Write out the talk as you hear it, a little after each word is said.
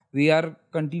we are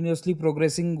continuously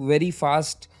progressing very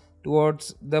fast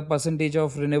towards the percentage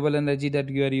of renewable energy that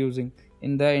you are using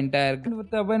in the entire.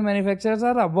 Turbine manufacturers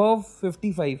are above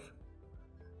 55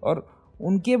 और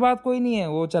उनके बाद कोई नहीं है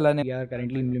वो चलाने. We are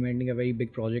currently implementing a very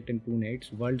big project in Pune.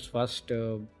 It's world's first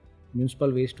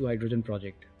municipal waste to hydrogen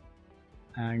project,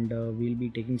 and we'll be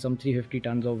taking some 350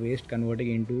 tons of waste,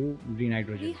 converting into green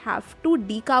hydrogen. We have to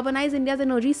decarbonize India's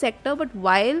energy sector, but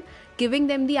while giving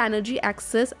them the energy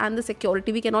access and the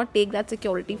security, we cannot take that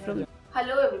security from them.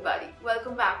 Hello everybody,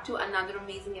 welcome back to another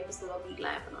amazing episode of the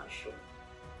Climapanor Show.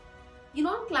 You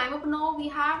know, on Climapanor, we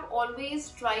have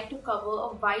always tried to cover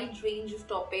a wide range of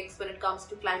topics when it comes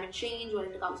to climate change, when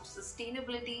it comes to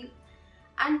sustainability.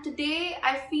 And today,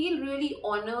 I feel really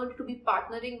honored to be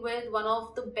partnering with one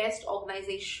of the best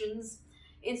organizations,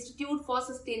 Institute for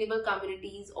Sustainable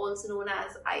Communities, also known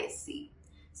as ISC.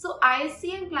 So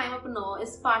ISC and Climapanor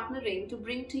is partnering to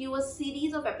bring to you a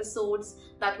series of episodes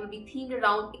that will be themed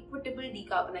around equitable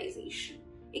decarbonization.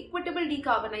 Equitable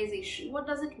decarbonization, what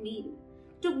does it mean?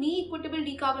 To me, equitable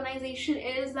decarbonization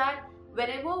is that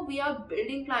whenever we are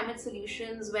building climate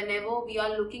solutions, whenever we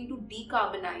are looking to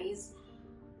decarbonize,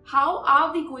 how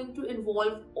are we going to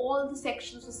involve all the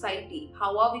sections of society?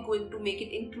 How are we going to make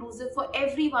it inclusive for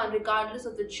everyone, regardless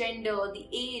of the gender, the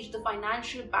age, the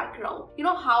financial background? You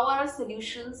know, how are our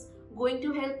solutions going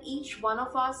to help each one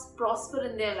of us prosper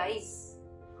in their lives?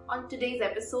 On today's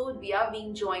episode, we are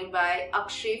being joined by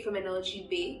Akshay from Energy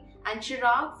Bay and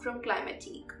Chirag from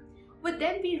Climatique. With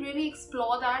them, we really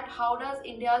explore that how does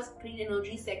India's green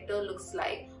energy sector looks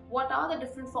like? What are the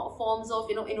different forms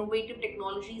of innovative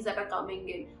technologies that are coming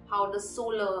in? How does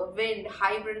solar, wind,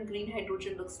 hybrid and green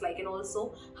hydrogen looks like? And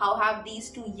also, how have these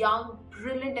two young,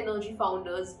 brilliant energy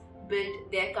founders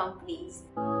built their companies?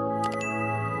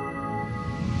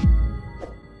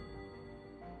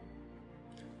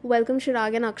 Welcome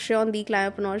Chirag and Akshay on the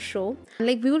Climapanor Show.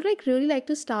 We would really like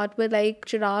to start with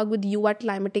Chirag with you at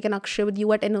Climatic and Akshay with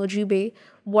you at Energy Bay.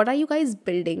 What are you guys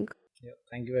building? Yeah,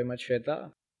 thank you very much,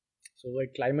 Shweta. So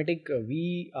at Climatic,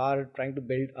 we are trying to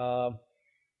build a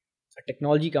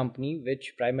technology company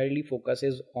which primarily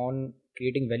focuses on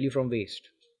creating value from waste,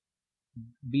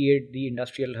 be it the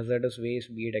industrial hazardous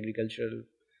waste, be it agricultural,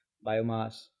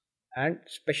 biomass, and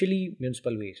especially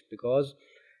municipal waste. Because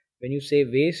when you say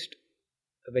waste,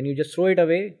 when you just throw it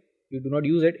away, you do not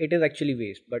use it, it is actually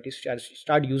waste. But you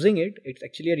start using it, it's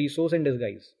actually a resource in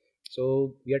disguise.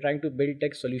 So we are trying to build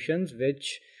tech solutions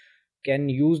which can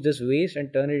use this waste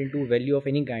and turn it into value of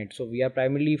any kind. So we are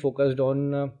primarily focused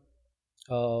on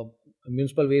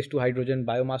municipal waste to hydrogen,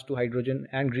 biomass to hydrogen,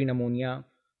 and green ammonia.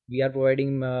 We are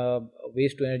providing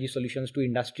waste to energy solutions to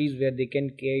industries where they can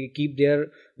keep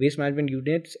their waste management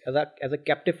units as a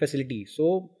captive facility.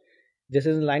 So this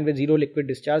is in line with zero liquid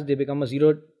discharge. They become a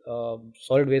zero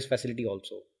solid waste facility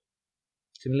also.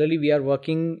 Similarly, we are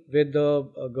working with the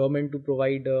government to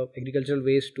provide agricultural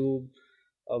waste to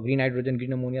green hydrogen,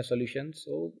 green ammonia solutions.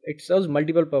 So it serves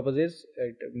multiple purposes.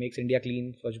 It makes India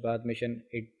clean, Swachh Bharat mission.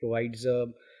 It provides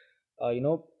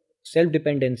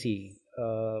self-dependency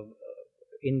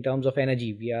in terms of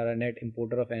energy. We are a net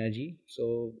importer of energy.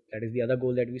 So that is the other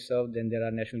goal that we serve. Then there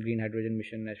are National Green Hydrogen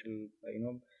Mission,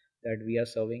 that we are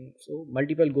serving. So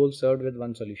multiple goals served with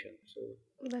one solution. So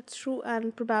that's true,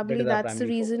 and probably that's the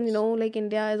reason focus.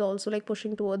 India is also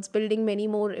pushing towards building many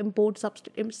more import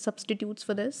substitutes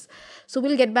for this. So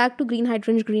we'll get back to green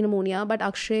hydrogen, green ammonia, but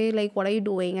Akshay, what are you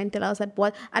doing, and tell us at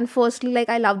what. And firstly,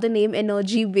 I love the name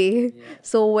Energy Bay. Yeah.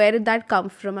 So where did that come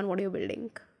from and what are you building?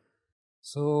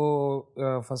 So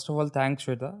first of all, thanks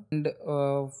Shweta. And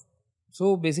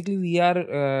so basically we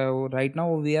are right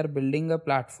now we are building a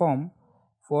platform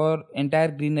for entire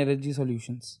green energy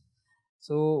solutions.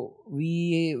 So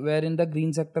we were in the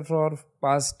green sector for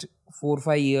past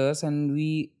 4-5 years, and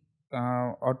we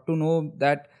ought to know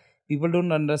that people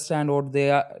don't understand what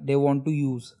they want to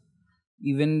use.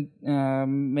 Even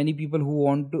many people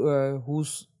who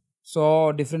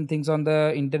saw different things on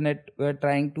the internet were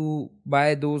trying to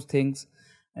buy those things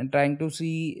and trying to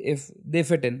see if they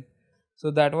fit in. So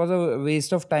that was a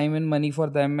waste of time and money for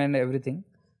them and everything.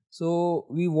 So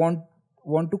we want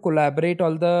to collaborate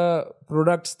all the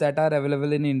products that are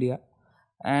available in India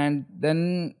and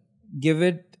then give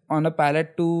it on a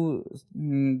palette to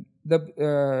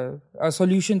a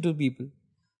solution to people.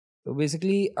 So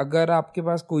basically अगर आपके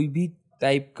पास कोई भी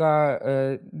type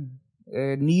का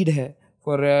need है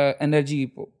for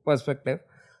energy perspective,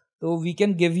 so we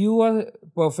can give you a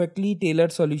perfectly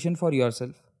tailored solution for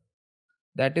yourself.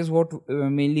 That is what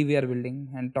mainly we are building.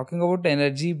 And talking about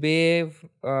Energy Bay,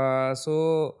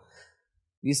 so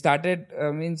we started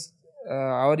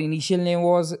our initial name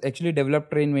was actually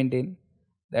Develop Train Maintain,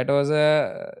 That was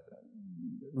a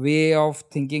way of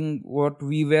thinking what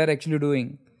we were actually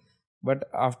doing. But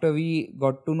after we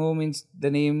got to know, means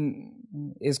the name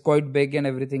is quite big and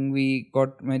everything, we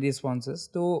got many responses.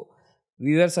 So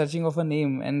we were searching of a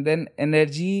name, and then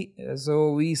energy.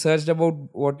 So we searched about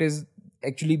what is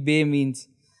actually Bay means.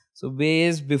 So Bay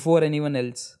is before anyone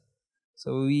else.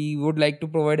 So we would like to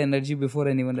provide energy before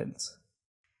anyone else.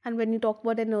 And when you talk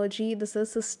about energy, this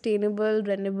is sustainable,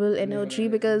 renewable energy,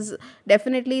 because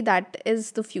definitely that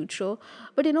is the future.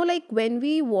 But like when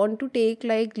we want to take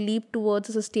like leap towards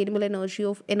a sustainable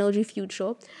energy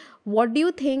future, what do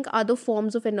you think are the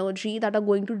forms of energy that are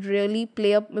going to really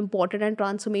play a important and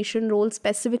transformation role,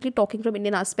 specifically talking from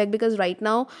Indian aspect? Because right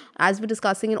now, as we're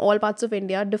discussing in all parts of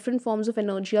India, different forms of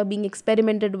energy are being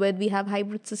experimented with. We have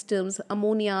hybrid systems,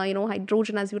 ammonia,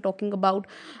 hydrogen, as we're talking about,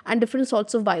 and different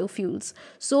sorts of biofuels.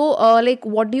 So, like,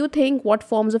 what do you think? What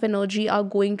forms of energy are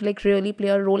going to like really play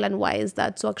a role, and why is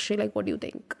that? So, Akshay, like, what do you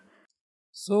think?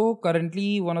 So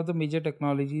currently, one of the major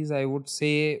technologies I would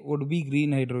say would be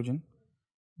green hydrogen.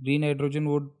 Green hydrogen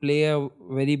would play a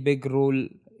very big role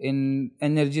in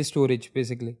energy storage,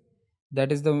 basically.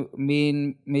 That is the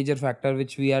main major factor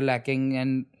which we are lacking,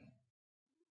 and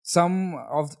some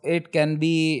of it can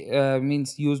be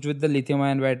means used with the lithium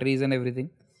ion batteries and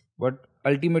everything. But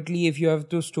ultimately, if you have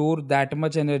to store that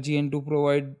much energy and to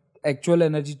provide actual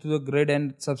energy to the grid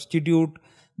and substitute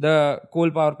the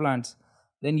coal power plants,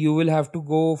 then you will have to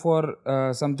go for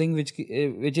something which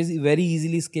is very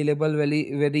easily scalable,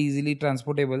 very easily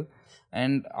transportable.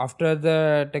 And after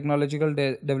the technological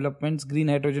developments, green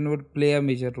hydrogen would play a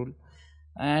major role.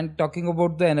 And talking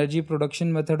about the energy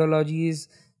production methodologies,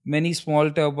 many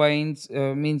small turbines,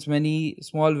 means many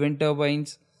small wind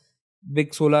turbines,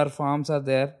 big solar farms are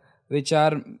there, which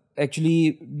are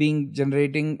actually being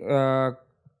generating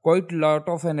quite lot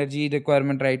of energy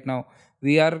requirement right now.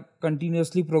 We are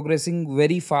continuously progressing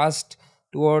very fast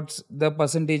towards the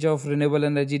percentage of renewable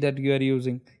energy that you are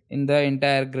using in the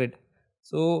entire grid.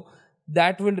 So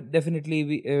that will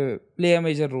definitely play a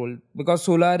major role, because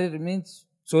solar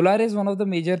is one of the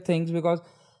major things, because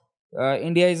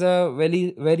India is a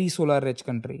very solar rich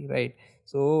country, right?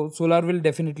 So solar will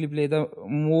definitely play the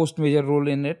most major role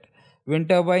in it. Wind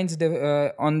turbines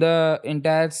on the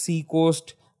entire sea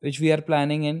coast, which we are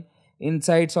planning in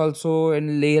sites also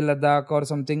in Leh Ladakh or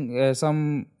something,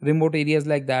 some remote areas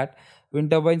like that. Wind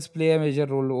turbines play a major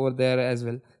role over there as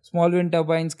well. Small wind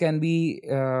turbines can be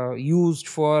used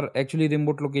for actually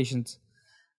remote locations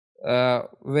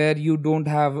where you don't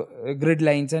have grid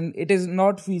lines, and it is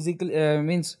not physical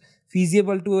means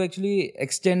feasible to actually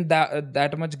extend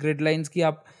that much grid lines कि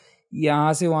आप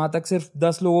यहाँ से वहाँ तक सिर्फ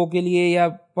 10 लोगों के लिए या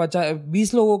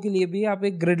 20 लोगों के लिए भी आप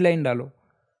एक ग्रिड लाइन डालो,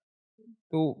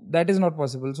 तो that is not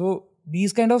possible. So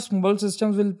these kind of small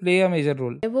systems will play a major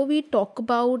role. Whenever we talk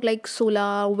about like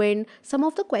solar, wind, some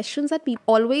of the questions that people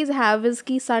always have is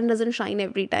ki sun doesn't shine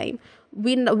every time,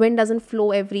 wind doesn't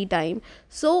flow every time.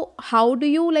 So how do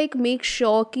you like make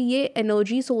sure कि ये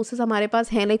energy sources हमारे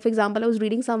पास हैं? Like for example, I was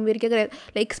reading somewhere कि अगर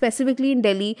like specifically in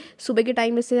Delhi सुबह के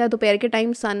time जैसे या दोपहर के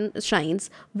टाइम sun shines,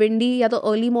 windy या तो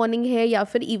early morning है या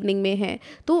फिर evening में है,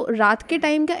 तो रात के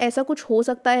टाइम का ऐसा कुछ हो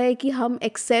सकता है कि हम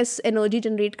excess energy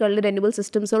generate कर ले renewable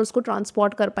system से और उसको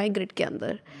transport कर पाएँ grid के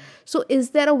अंदर. So is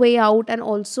there a way out? And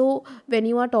also when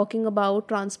you are talking about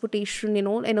transportation,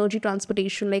 energy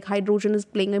transportation, like hydrogen is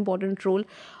playing an important role.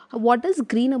 What does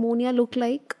green ammonia look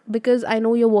like? Because I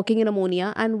know you're working in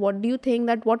ammonia, and what do you think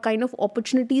that what kind of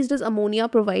opportunities does ammonia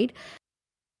provide?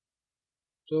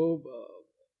 So,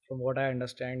 from what I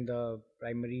understand, the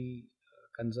primary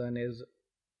concern is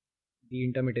the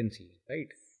intermittency, right?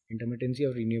 Intermittency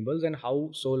of renewables, and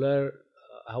how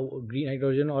how green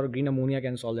hydrogen or green ammonia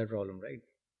can solve that problem, right?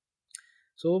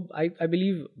 So I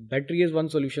believe battery is one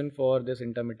solution for this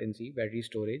intermittency, battery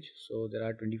storage. So there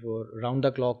are 24 round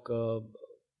the clock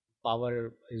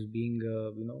power is being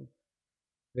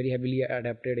very heavily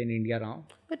adapted in India now.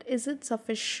 But is it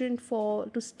sufficient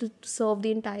to serve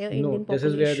the entire No, Indian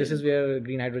population? this is where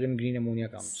green hydrogen, green ammonia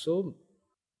comes. So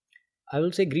I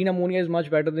will say green ammonia is much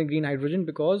better than green hydrogen,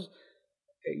 because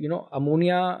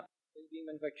ammonia is being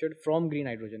manufactured from green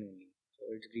hydrogen only.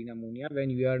 So it's green ammonia when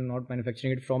you are not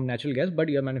manufacturing it from natural gas, but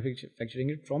you are manufacturing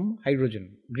it from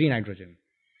hydrogen, green hydrogen.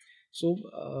 So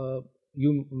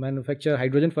you manufacture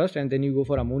hydrogen first and then you go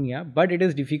for ammonia, but it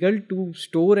is difficult to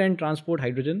store and transport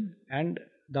hydrogen, and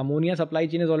the ammonia supply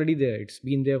chain is already there. It's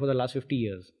been there for the last 50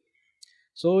 years.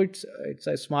 So it's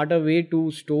a smarter way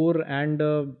to store and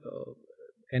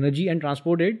energy and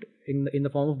transport it in the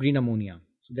form of green ammonia.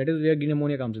 So that is where green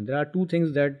ammonia comes in. There are two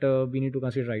things that we need to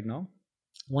consider right now.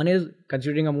 One is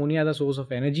considering ammonia as a source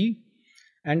of energy,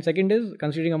 And second is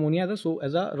considering ammonia as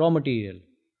a raw material.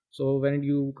 So when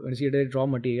you consider it raw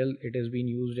material, it has been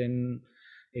used in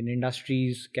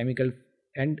industries, chemical,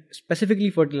 and specifically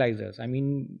fertilizers. I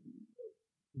mean,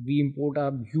 we import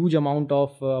a huge amount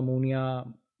of ammonia,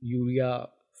 urea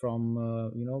from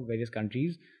various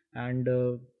countries, and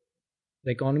the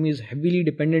economy is heavily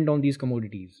dependent on these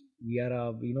commodities. We are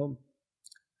a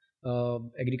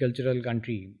agricultural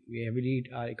country.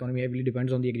 Our economy heavily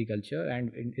depends on the agriculture,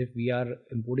 and if we are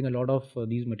importing a lot of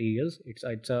these materials,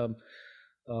 it's a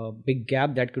big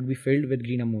gap that could be filled with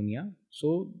green ammonia.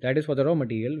 So that is for the raw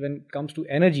material. When it comes to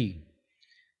energy,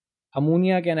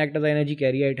 ammonia can act as an energy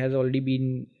carrier. It has already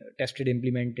been tested,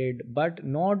 implemented, but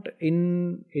not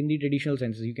in the traditional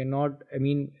senses. You cannot. I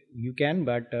mean, you can,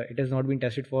 but it has not been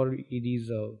tested for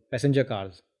these passenger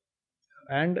cars.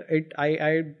 And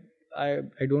I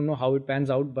don't know how it pans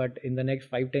out, but in the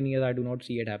next 5-10 years, I do not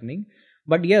see it happening.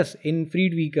 But yes, in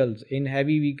freight vehicles, in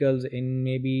heavy vehicles, in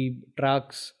maybe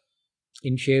trucks,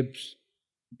 in ships,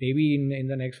 maybe in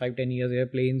the next 5-10 years,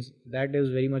 airplanes, that is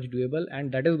very much doable,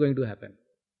 and that is going to happen.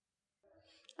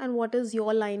 And what is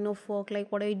your line of work?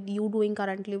 Like, what are you doing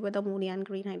currently with ammonia and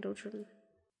green hydrogen?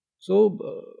 So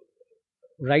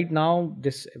right now,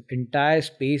 this entire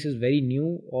space is very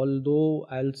new, although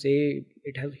I'll say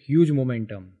it has huge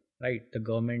momentum. Right, the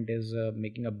government is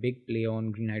making a big play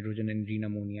on green hydrogen and green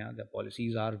ammonia. The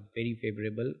policies are very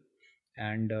favorable,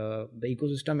 and the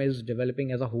ecosystem is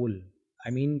developing as a whole.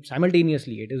 I mean,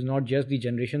 simultaneously, it is not just the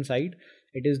generation side;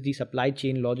 it is the supply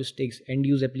chain, logistics, end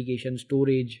use application,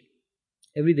 storage,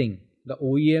 everything. The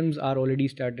OEMs are already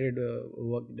started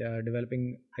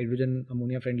developing hydrogen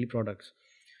ammonia friendly products.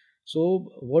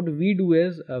 So what we do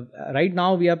is right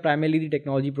now we are primarily the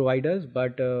technology providers,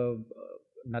 but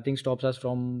nothing stops us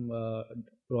from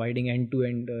providing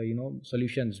end-to-end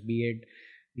solutions, be it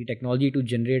the technology to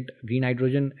generate green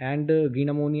hydrogen and green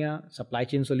ammonia, supply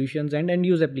chain solutions, and end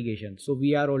use applications. So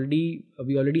we already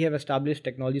have established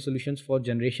technology solutions for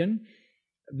generation.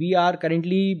 We are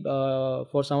currently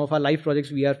for some of our live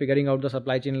projects, we are figuring out the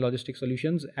supply chain and logistics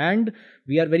solutions, and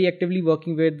we are very actively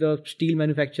working with the steel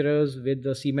manufacturers, with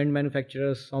the cement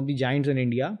manufacturers, some of the giants in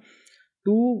India,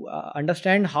 to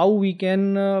understand how we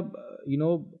can we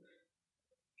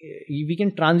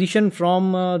can transition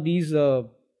from these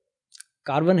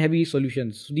carbon heavy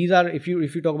solutions. So these are, if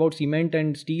you talk about cement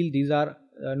and steel, these are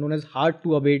known as hard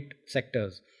to abate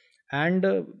sectors, and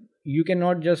you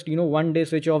cannot just one day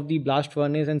switch off the blast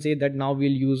furnace and say that now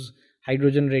we'll use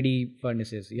hydrogen ready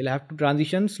furnaces. You'll have to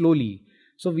transition slowly.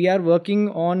 So we are working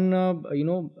on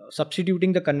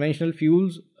substituting the conventional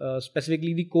fuels,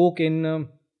 specifically the coke in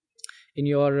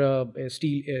your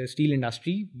steel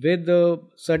industry, with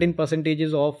certain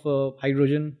percentages of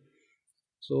hydrogen.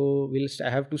 So we'll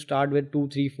have to start with 2,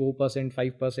 3, 4%,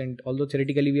 5%. Although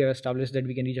theoretically we have established that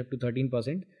we can reach up to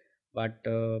 13%, but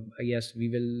yes, we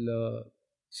will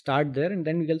start there, and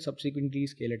then we will subsequently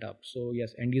scale it up. So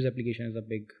yes, end use application is a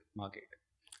big market.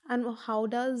 And how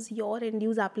does your end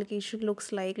use application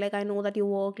looks like? Like, I know that you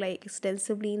work like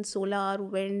extensively in solar,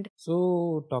 wind.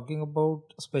 So talking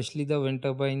about especially the wind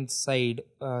turbine side,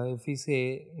 if we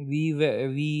say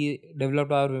we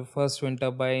developed our first wind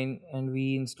turbine and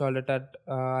we installed it at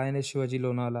INS Shivaji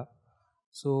Lonala.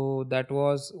 So that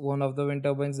was one of the wind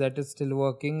turbines that is still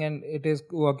working, and it is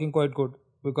working quite good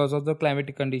because of the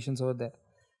climatic conditions over there.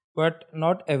 But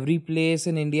not every place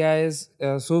in India is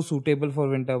so suitable for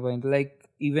wind turbine. Like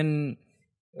even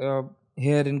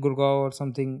here in Gurgaon or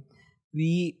something,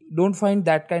 we don't find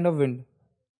that kind of wind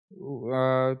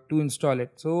to install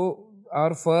it. So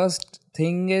our first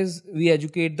thing is we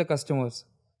educate the customers.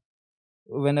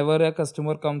 Whenever a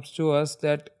customer comes to us,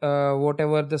 that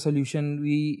whatever the solution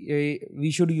we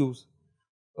should use.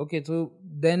 Okay, so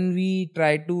then we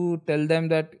try to tell them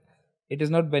that it is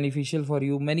not beneficial for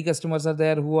you. Many customers are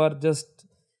there who are just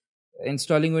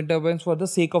installing wind turbines for the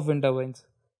sake of wind turbines,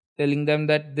 telling them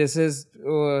that this is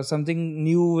something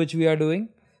new which we are doing.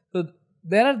 So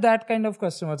there are that kind of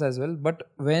customers as well.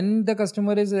 But when the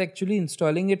customer is actually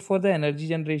installing it for the energy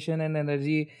generation and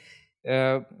energy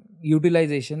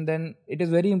utilization, then it is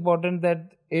very important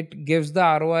that it gives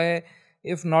the ROI,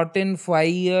 if not in 5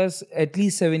 years, at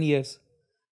least 7 years.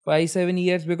 5-7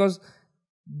 years, because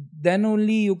then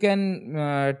only you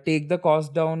can take the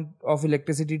cost down of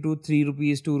electricity to 3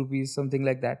 rupees, 2 rupees, something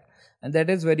like that. And that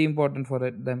is very important for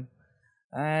them.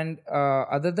 And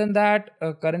other than that,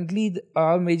 currently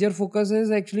our major focus is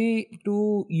actually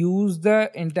to use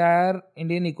the entire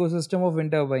Indian ecosystem of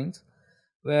wind turbines,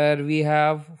 where we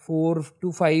have 4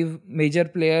 to 5 major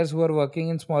players who are working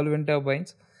in small wind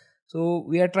turbines. So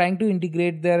we are trying to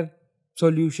integrate their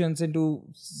solutions into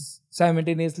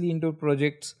simultaneously into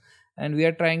projects, and we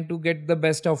are trying to get the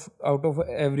best out of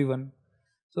everyone.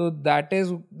 So that is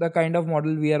the kind of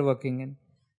model we are working in.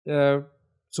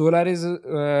 Solar is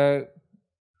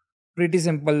pretty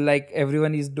simple, like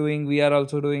everyone is doing, we are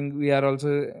also doing. We are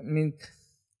also, I mean,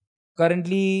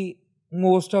 currently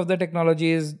most of the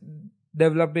technology is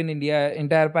developed in India.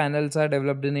 Entire panels are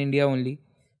developed in India only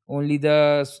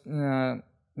the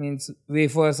means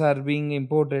wafers are being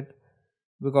imported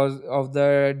because of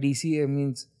the DC,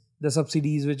 means the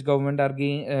subsidies which government are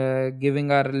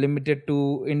giving are limited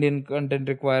to Indian content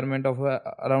requirement of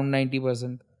around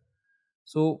 90%.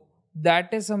 So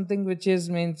that is something which is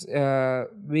means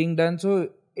being done. So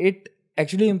it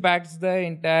actually impacts the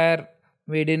entire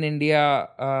made in India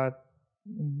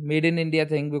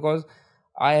thing, because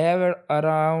I have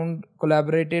around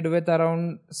collaborated with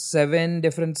around 7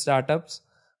 different startups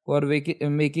who are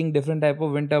making different type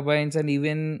of wind turbines, and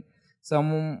even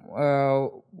some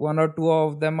one or two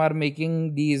of them are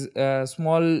making these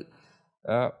small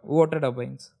water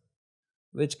turbines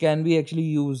which can be actually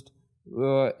used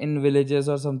in villages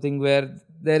or something where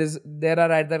there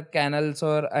are either canals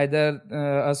or either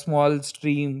a small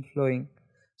stream flowing.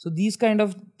 So these kind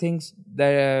of things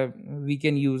that we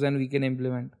can use and we can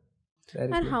implement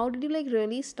And directly. how did you like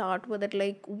really start with it?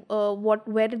 Like,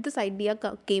 where did this idea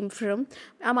came from?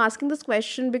 I'm asking this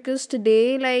question because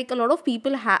today, like, a lot of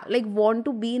people like want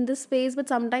to be in this space, but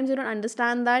sometimes you don't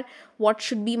understand that what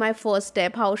should be my first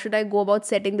step. How should I go about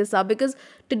setting this up? Because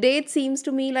today it seems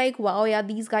to me like, wow, yeah,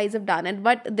 these guys have done it,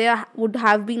 but there would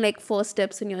have been like first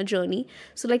steps in your journey.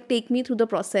 So, like, take me through the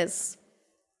process.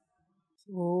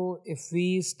 So if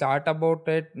we start about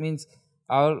it, means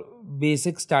our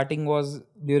basic starting was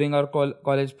during our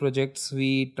college projects.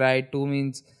 We tried to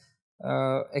means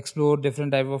explore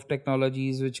different type of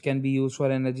technologies which can be used for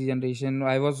energy generation.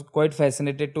 I was quite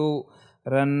fascinated to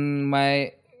run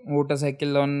my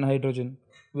motorcycle on hydrogen.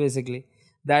 Basically,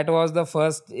 that was the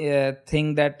first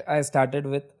thing that I started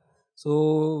with.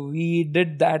 So we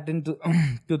did that in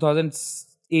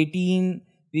 2018.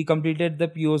 We completed the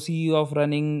POC of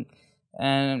running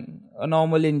and a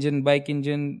normal engine, bike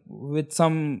engine, with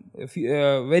some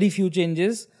very few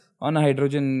changes on a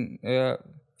hydrogen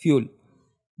fuel.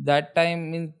 That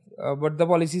time, but the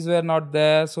policies were not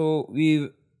there, so we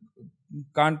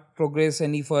can't progress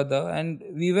any further. And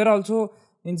we were also,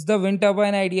 means the wind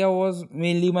turbine idea was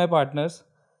mainly my partner's,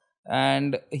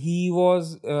 and he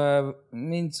was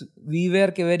means we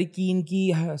were very keen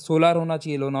ki solar hona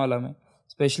chahiye Lonavala mein,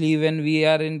 especially when we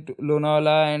are in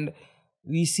Lonavala and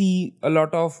we see a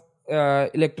lot of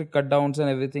electric cut downs and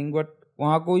everything, but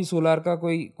वहाँ कोई solar का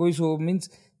कोई so means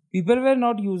people were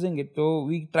not using it. So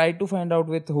we tried to find out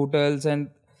with hotels and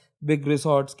big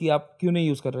resorts कि आप क्यों नहीं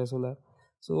use कर रहे solar.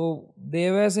 So they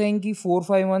were saying कि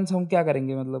 4-5 months हम क्या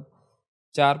करेंगे, मतलब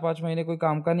 4-5 महीने कोई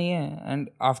काम का नहीं है, and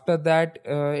after that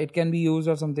it can be used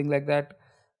or something like that.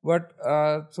 But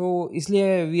so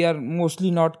इसलिए we are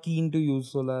mostly not keen to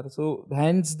use solar. So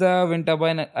hence the wind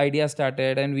turbine idea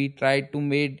started, and we tried to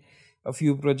made a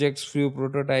few projects, few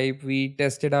prototype. We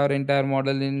tested our entire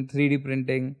model in 3D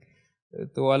printing.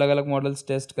 तो अलग अलग models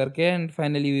test करके, and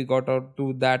finally we got out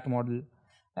to that model.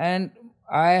 And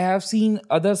I have seen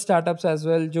other startups as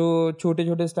well जो छोटे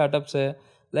छोटे startups है,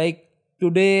 like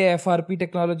today FRP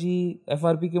technology,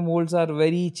 FRP के molds are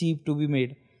very cheap to be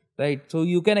made, right? So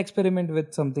you can experiment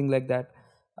with something like that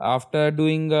after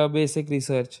doing basic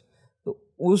research. So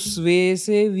उस way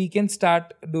से we can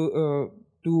start to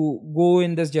go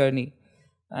in this journey.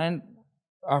 And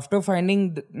after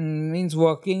finding means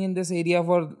working in this area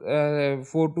for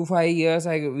 4 to 5 years,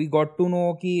 we got to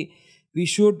know कि we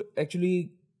should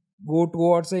actually go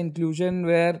towards an inclusion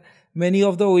where many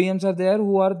of the OEMs are there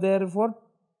who are there for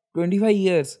 25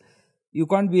 years. You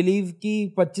can't believe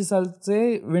कि 25 साल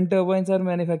से wind turbines are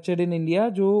manufactured in India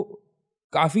जो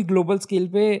काफ़ी global scale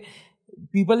पे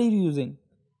people are using.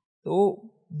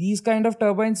 So these kind of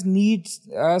turbines need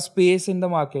space in the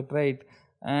market, right?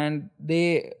 And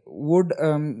they would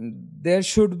there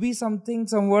should be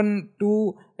someone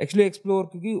to actually explore,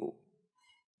 क्योंकि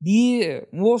the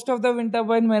most of the wind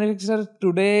turbine manufacturers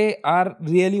today are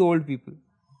really old people.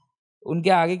 उनके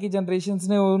आगे की generations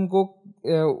ने उनको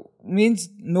means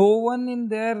no one in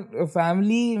their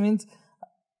family, means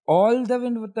all the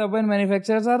wind turbine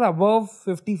manufacturers are above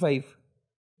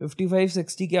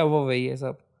 55-60 के above है ये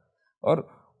सब, और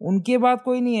उनके बाद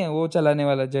कोई नहीं है वो चलाने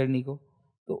वाला जर्नी को.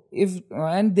 तो if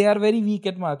and they are very weak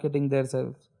at marketing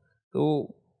themselves.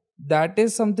 So that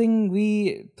is something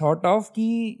we thought of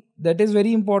कि that is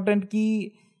very important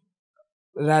कि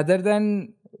rather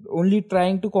than only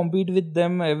trying to compete with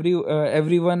them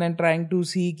everyone and trying to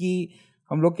see कि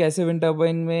हम लोग कैसे wind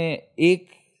turbine में एक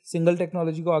single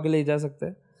technology को आगे ले जा सकते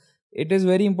हैं. it is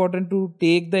very important to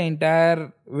take the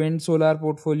entire wind solar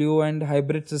portfolio and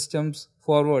hybrid systems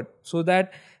forward, so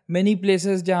that many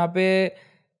places जहाँ पे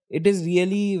it is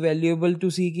really valuable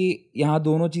to see कि यहाँ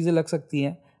दोनों चीज़ें लग सकती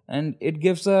हैं and it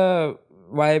gives a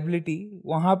viability,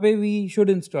 वहाँ पे we should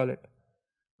install it.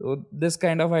 So this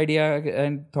kind of idea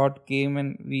and thought came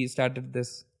and we started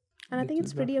this. And I think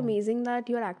it's pretty amazing that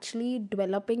you're actually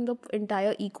developing the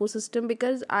entire ecosystem,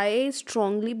 because I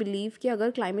strongly believe कि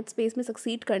अगर climate space में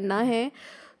succeed करना है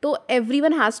तो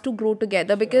everyone has to grow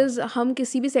together, because हम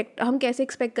किसी भी sector, हम कैसे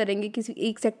expect करेंगे किसी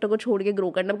एक सेक्टर को छोड़ के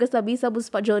grow करना, because तभी सब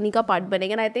उस journey का part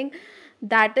बनेंगे. And I think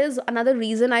that is another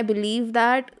reason I believe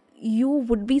that you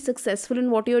would be successful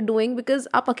in what you're doing, because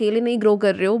आप अकेले नहीं grow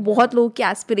कर रहे हो, बहुत लोगों की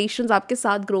aspirations आपके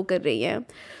साथ grow कर रही हैं.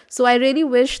 So I really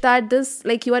wish that this,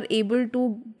 like, you are able to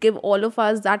give all of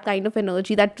us that kind of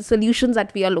energy, that solutions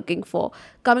that we are looking for.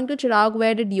 Coming to Chirag,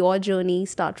 where did your journey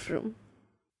start from?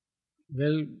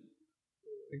 Well,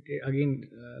 again,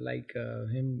 like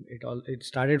him, it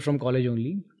started from college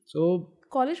only. So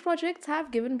College projects have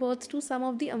given birth to some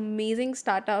of the amazing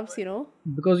startups, you know.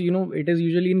 because it is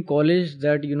usually in college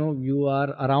that you are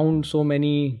around so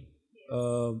many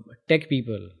tech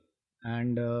people,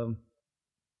 and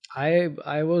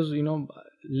I was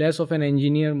less of an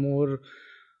engineer, more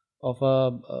of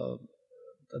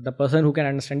the person who can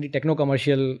understand the techno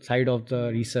commercial side of the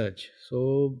research.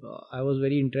 So I was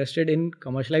very interested in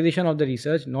commercialization of the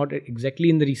research, not exactly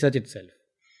in the research itself.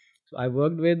 So I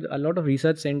worked with a lot of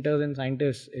research centers and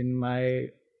scientists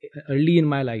early in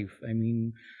my life. I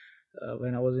mean,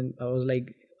 when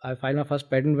I filed my first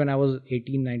patent when I was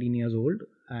 18, 19 years old,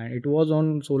 and it was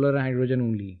on solar and hydrogen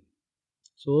only.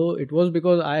 So it was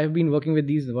because I have been working with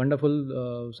these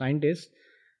wonderful scientists.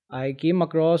 I came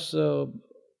across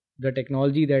the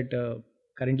technology that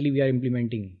currently we are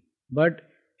implementing, but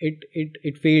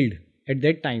it failed at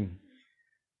that time,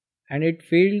 and it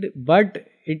failed, but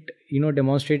it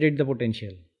demonstrated the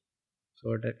potential.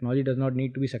 So technology does not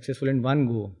need to be successful in one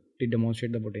go to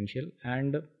demonstrate the potential.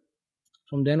 And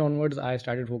from then onwards, I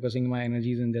started focusing my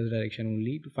energies in this direction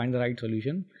only to find the right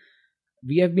solution.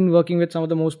 We have been working with some of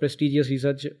the most prestigious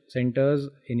research centers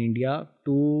in India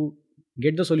to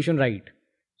get the solution right.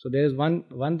 So there is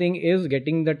one thing is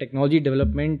getting the technology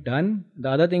development done. The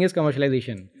other thing is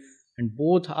commercialization, and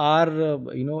both are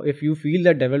if you feel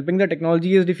that developing the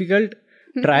technology is difficult,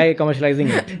 try commercializing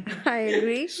it. I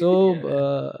agree. So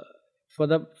for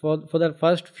the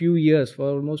first few years, for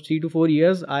almost 3 to 4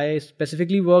 years, I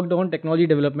specifically worked on technology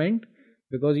development,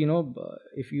 because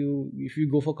if you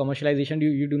go for commercialization,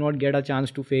 you do not get a chance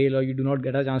to fail, or you do not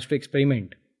get a chance to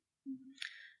experiment.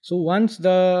 So once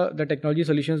the technology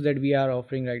solutions that we are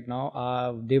offering right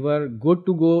now, they were good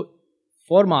to go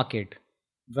for market.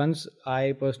 Once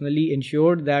I personally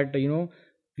ensured that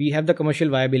we have the commercial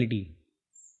viability,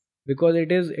 because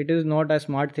it is not a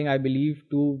smart thing, I believe,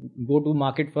 to go to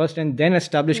market first and then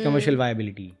establish commercial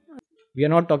viability. We are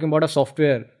not talking about a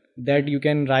software that you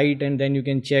can write and then you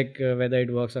can check whether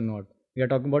it works or not. We are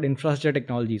talking about infrastructure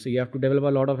technology, so you have to develop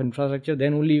a lot of infrastructure,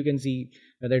 then only you can see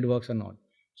whether it works or not.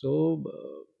 So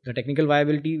the technical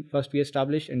viability first we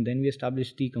established, and then we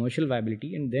established the commercial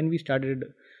viability, and then we started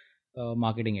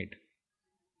marketing it.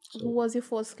 Who was your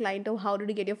first client, or how did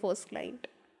you get your first client?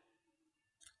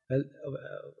 Well,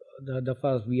 the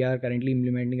first, we are currently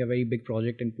implementing a very big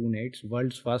project in Pune. It's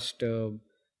world's first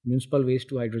municipal waste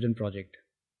to hydrogen project,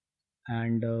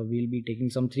 and we'll be taking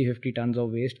some 350 tons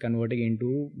of waste, converting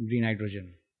into green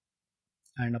hydrogen,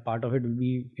 and a part of it will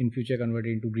be in future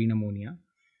converted into green ammonia.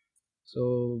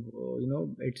 So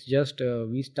it's just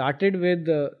we started with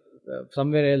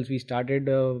somewhere else. We started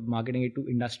marketing it to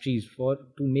industries to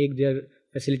make their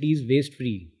facilities waste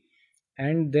free.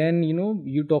 And then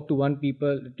you talk to 100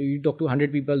 people,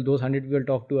 those 100 people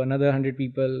talk to another 100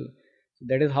 people.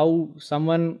 That is how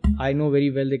someone I know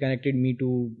very well, they connected me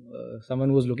to someone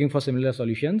who was looking for similar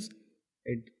solutions.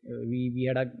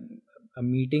 We had a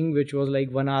meeting which was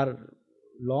like 1 hour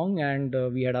long, and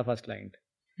we had our first client.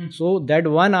 So that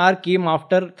 1 hour came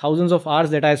after thousands of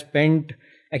hours that I spent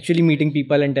actually meeting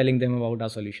people and telling them about our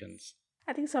solutions.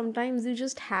 I think sometimes you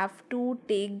just have to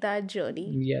take that journey.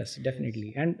 Yes,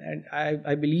 definitely. And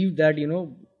I believe that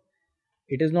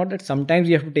it is not that sometimes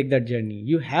you have to take that journey.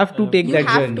 You have to take that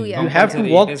journey. Yeah. You have to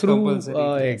walk through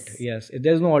compulsory. it. Yes,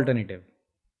 there's no alternative.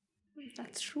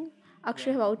 That's true.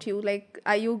 Akshay, how about you? Like,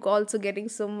 are you also getting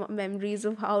some memories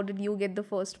of how did you get the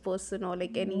first person, or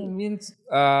like any? Means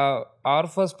our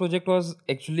first project was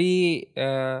actually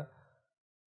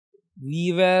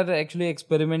we were actually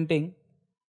experimenting,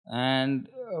 and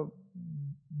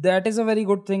that is a very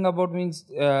good thing about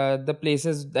the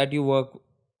places that you work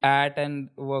at and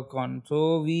work on.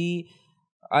 So we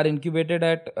are incubated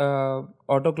at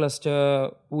Auto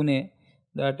Cluster Pune.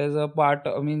 That is a part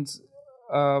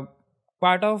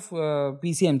part of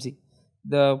PCMC,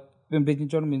 the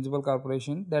Pimpri-Chinchwad Municipal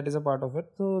Corporation. That is a part of it.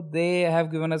 So they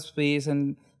have given us space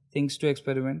and things to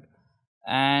experiment,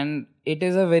 and it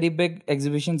is a very big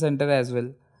exhibition center as well.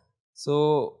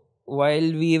 So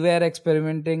while we were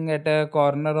experimenting at a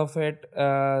corner of it,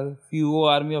 few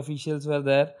army officials were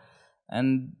there,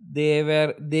 and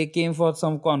they came for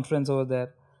some conference over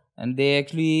there, and they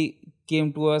actually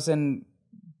came to us and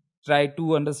tried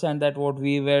to understand that what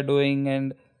we were doing.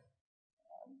 And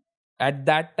at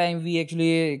that time we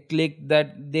actually clicked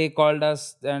that they called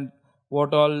us and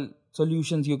what all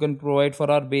solutions you can provide for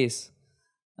our base.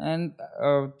 And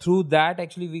through that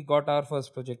actually we got our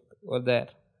first project over there.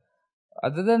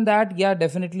 Other than that, yeah,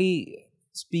 definitely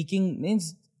speaking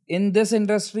means in this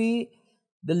industry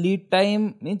the lead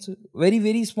time means very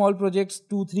very small projects,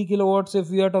 2-3 kilowatts if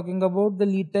we are talking about, the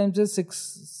lead times is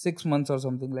six months or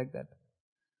something like that.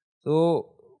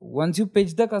 So once you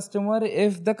pitch the customer,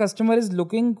 if the customer is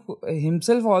looking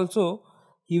himself also,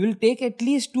 he will take at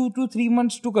least 2 to 3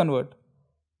 months to convert.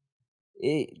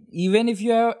 Even if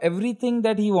you have everything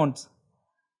that he wants,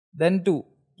 then too.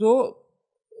 So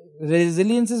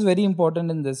resilience is very important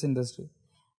in this industry.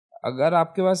 अगर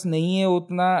आपके पास नहीं है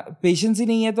उतना patience ही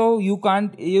नहीं है तो you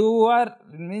are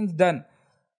means done.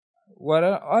 Or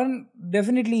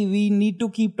definitely we need to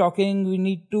keep talking, we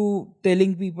need to tell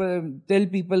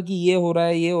people कि ये हो रहा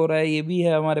है, ये भी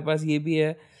है हमारे पास, ये भी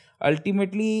है.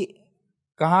 Ultimately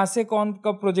कहाँ से कौन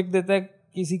कब प्रोजेक्ट देता है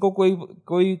किसी को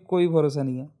कोई भरोसा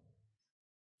नहीं है.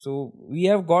 So we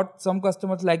have got some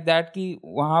customers like that कि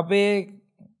वहाँ पे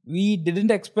we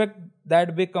didn't expect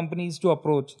that big companies to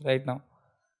approach right now,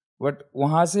 but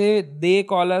वहाँ से they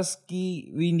call us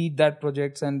कि we need that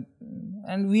projects, and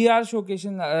we are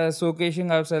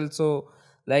showcasing ourselves, so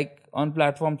like on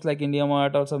platforms like India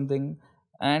Mart or something.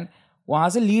 And वहाँ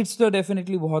से leads तो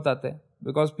definitely बहुत आते हैं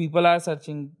because people are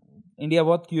searching. India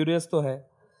बहुत curious तो है,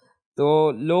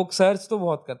 तो लोग search तो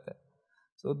बहुत करते हैं.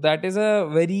 So that is a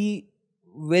very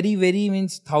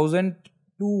means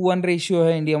 1,000-to-1 ratio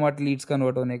है India Mart leads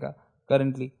convert होने का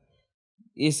currently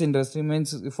इस industry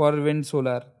means for wind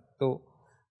solar. तो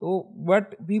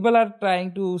but people are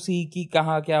trying to see कि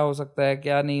कहाँ क्या हो सकता है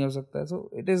क्या नहीं हो सकता है. So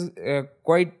it is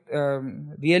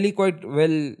really quite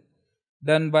well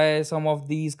done by some of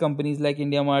these companies like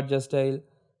India Mart, Just Dial.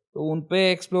 तो उन पे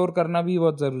explore करना भी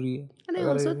बहुत ज़रूरी है. And I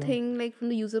also think, like, from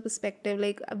the user perspective,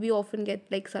 like, we often get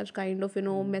like such kind of,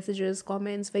 messages,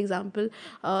 comments. For example,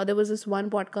 there was this one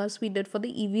podcast we did for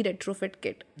the EV retrofit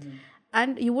kit.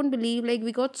 And you won't believe, like,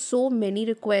 we got so many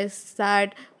requests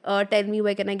that tell me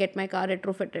where can I get my car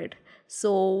retrofitted.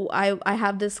 So I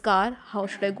have this car, how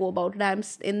should I go about it? I'm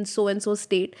in so and so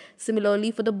state.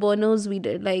 Similarly for the burners we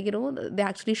did, like, they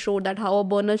actually showed that how a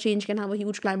burner change can have a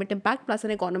huge climate impact plus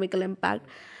an economical impact.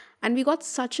 And we got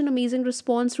such an amazing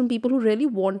response from people who really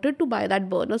wanted to buy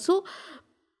that burner. So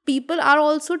people are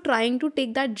also trying to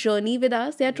take that journey with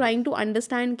us. They are trying to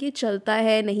understand कि चलता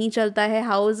है नहीं चलता है,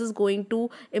 how is this going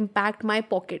to impact my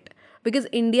pocket. Because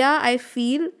India, I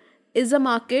feel, is a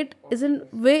market,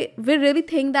 we really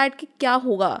think that कि क्या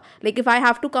होगा. Like if I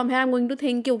have to come here, I'm going to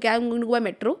think कि okay, I'm going to go by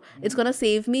metro. It's going to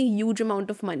save me a huge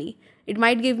amount of money. It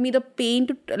might give me the pain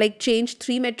to like change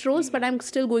 3 metros, but I'm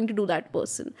still going to do that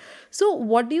person. So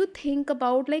what do you think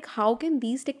about like how can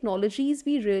these technologies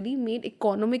be really made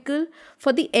economical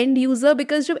for the end user?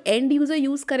 Because जब end user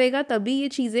use करेगा तभी ये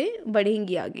चीज़ें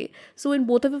बढ़ेंगी आगे. So in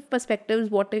both of your perspectives,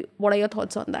 what are your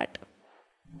thoughts on that?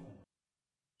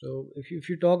 So if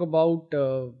you talk about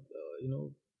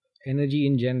energy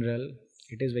in general,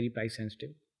 it is very price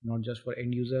sensitive, not just for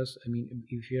end users. I mean,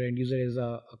 if your end user is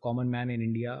a common man in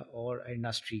India or an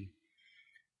industry,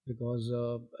 because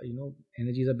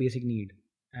energy is a basic need,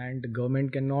 and the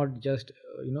government cannot just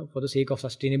for the sake of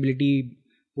sustainability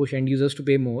push end users to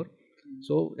pay more.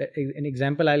 So an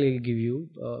example I'll give you,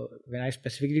 when I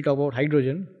specifically talk about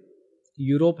hydrogen,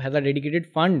 Europe has a dedicated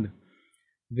fund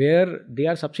where they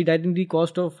are subsidizing the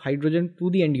cost of hydrogen to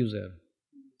the end user.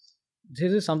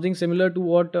 This is something similar to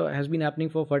what has been happening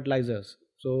for fertilizers.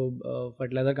 So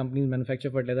fertilizer companies manufacture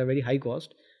fertilizer at very high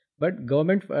cost, but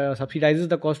government subsidizes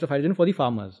the cost of hydrogen for the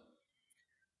farmers.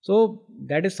 So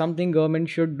that is something government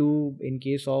should do in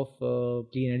case of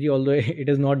clean energy, although it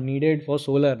is not needed for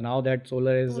solar now that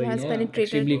solar is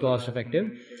extremely cost effective.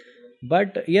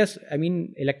 But yes, I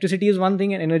mean, electricity is one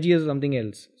thing and energy is something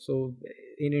else. So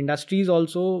in industries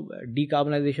also,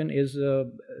 decarbonization is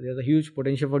there's a huge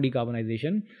potential for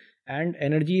decarbonization, and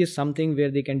energy is something where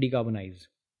they can decarbonize.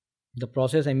 The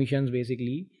process emissions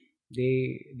basically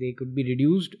they could be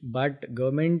reduced, but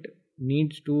government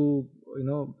needs to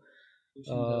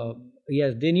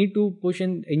yes, they need to push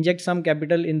and inject some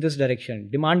capital in this direction,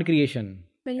 demand creation.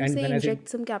 When you And say when I say inject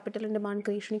some capital and demand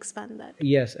creation, expand that.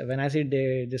 yes, when I say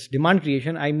this demand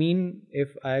creation, I mean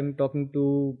if I'm talking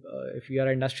to if you are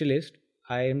an industrialist,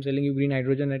 I am selling you green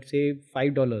hydrogen at say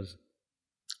 $5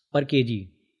 per kg.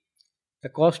 The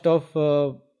cost of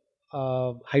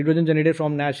hydrogen generated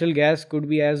from natural gas could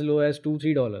be as low as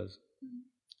 $2-3.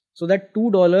 So that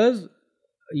 $2,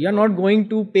 you're not going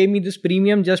to pay me this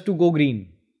premium just to go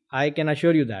green. I can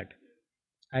assure you that.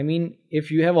 I mean,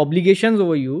 if you have obligations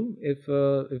over you, if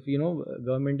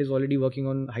government is already working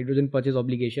on hydrogen purchase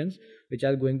obligations, which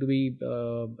are going to be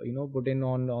put in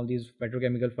on all these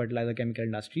petrochemical, fertilizer, chemical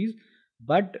industries.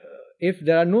 But if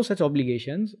there are no such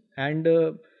obligations and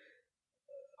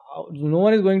no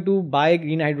one is going to buy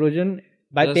green hydrogen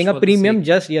by Just paying a for the premium,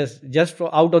 sake. just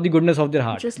for out of the goodness of their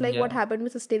heart. Just like what Yeah. happened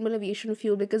with sustainable aviation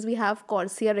fuel, because we have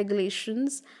CORSIA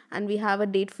regulations and we have a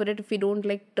date for it if we don't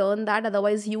like turn that.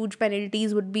 Otherwise, huge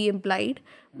penalties would be implied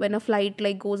when a flight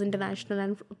like goes international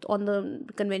and on the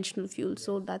conventional fuel.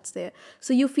 So that's there.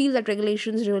 So you feel that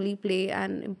regulations really play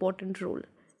an important role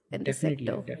in this Definitely,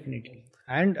 sector. definitely.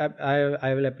 And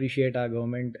I will appreciate our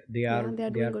government. They are they are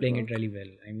they doing are good playing work. it really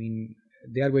well. I mean,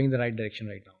 they are going in the right direction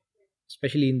right now,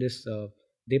 especially in this.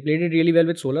 They played it really well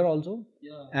with solar also.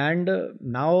 Yeah. And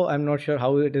now I'm not sure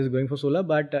how it is going for solar,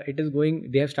 but it is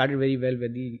going. They have started very well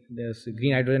with this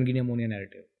green hydrogen, green ammonia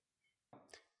narrative.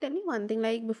 Tell me one thing,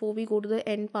 like before we go to the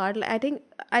end part, I think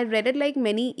I read it like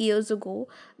many years ago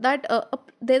that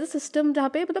there's a system जहाँ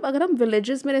पे मतलब अगर हम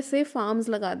villages में ऐसे farms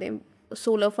लगा दें,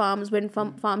 solar farms, wind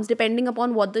farms, depending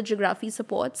upon what the geography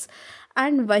supports,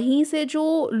 and वहीं से जो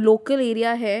local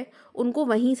area है उनको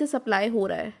वहीं से supply हो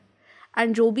रहा है,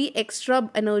 and जो भी extra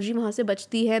energy वहाँ से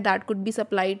बचती है that could be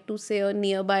supplied to say a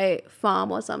nearby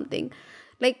farm or something.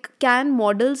 Like can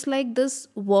models like this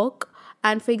work?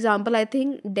 And for example I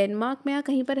think Denmark में या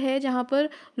कहीं पर है जहाँ पर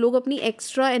लोग अपनी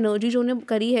एक्स्ट्रा एनर्जी जो उन्हें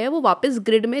करी है वो वापस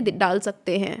ग्रिड में डाल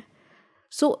सकते हैं.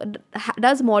 So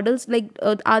does models like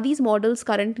are these models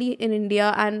currently in India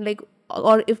and like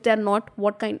और if they are not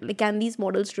what kind like can these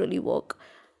models really work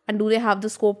and do they have the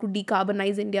scope to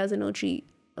decarbonize India's energy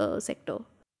sector?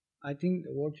 I think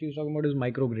what she's talking about is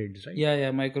microgrids, right?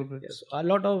 Yeah, microgrids. Yes, a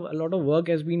lot of work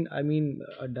has been,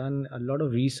 done. A lot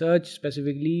of research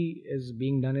specifically is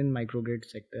being done in microgrid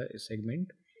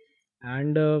segment,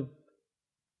 and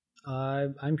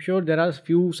I'm sure there are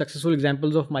few successful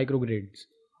examples of microgrids.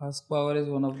 Husk power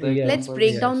is one of the Yes. Let's examples.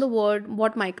 break down the word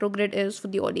what microgrid is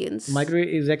for the audience.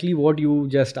 Microgrid is exactly what you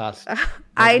just asked.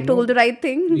 I told the right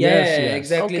thing. Yeah, Yes.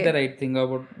 exactly Okay. the right thing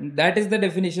about that is the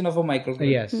definition of a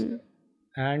microgrid. Yes.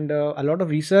 And a lot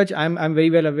of research, I'm very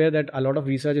well aware that a lot of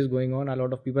research is going on. A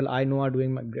lot of people I know are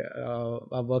doing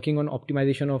are working on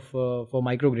optimization of for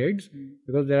microgrids,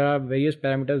 because there are various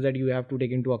parameters that you have to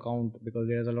take into account, because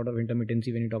there is a lot of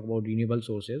intermittency when you talk about renewable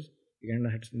sources. You can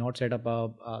not set up a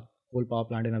whole power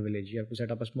plant in a village. You have to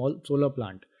set up a small solar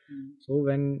plant. So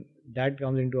when that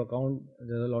comes into account,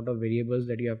 there's a lot of variables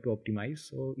that you have to optimize.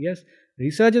 So yes,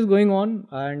 research is going on,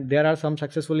 and there are some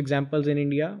successful examples in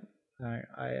India.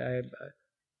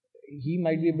 He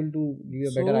might be able to give you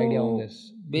a better idea on this.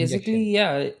 Basically,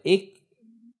 injection.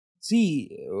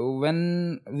 see,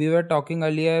 when we were talking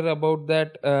earlier about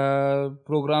that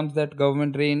programs that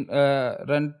government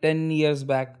run 10 years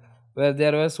back, where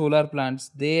there were solar plants,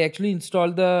 they actually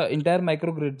installed the entire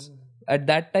microgrids at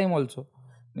that time also.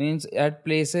 Means at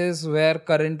places where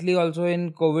currently also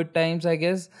in COVID times, I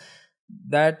guess,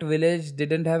 that village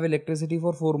didn't have electricity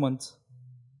for 4 months.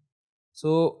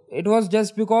 So it was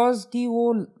just because कि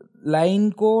वो line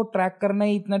को track करना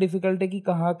ही इतना difficult है कि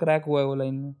कहाँ crack हुआ है वो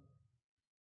लाइन में,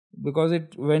 because it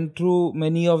went through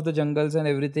many of the jungles and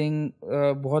everything,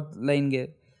 बहुत लाइन गए.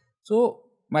 सो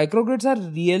microgrids are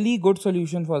really good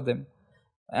solution for them.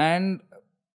 And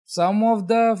some of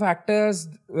the factors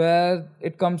where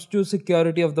it comes to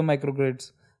security of the microgrids,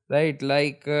 right?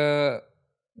 Like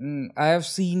I have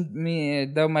seen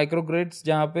the microgrids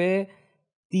जहाँ पे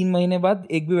 3 महीने बाद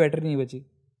एक भी battery नहीं बची.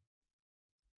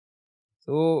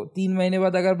 So 3 महीने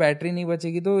बाद अगर बैटरी नहीं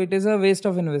बचेगी तो it is a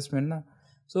waste of investment ना.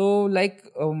 So like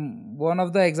one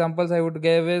of the examples I would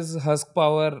give is Husk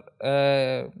Power.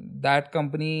 That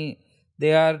company,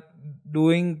 they are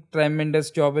doing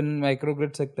tremendous job in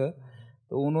microgrid sector.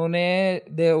 तो उन्होंने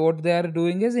what they are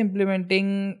doing is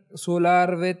implementing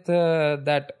solar with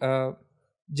that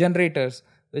generators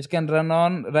which can run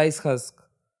on rice husk.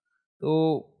 So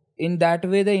in that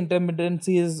way the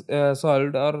intermittency is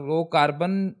solved, और वो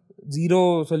carbon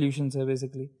zero solutions है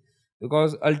basically,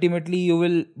 because ultimately you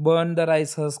will burn the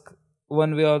rice husk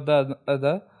one way or the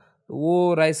other.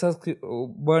 वो rice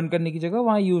burn करने की जगह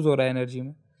वहाँ use हो रहा है एनर्जी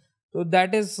में. तो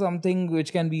that is something which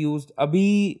can be use.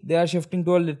 अभी they are shifting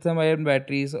to lithium ion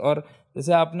batteries. और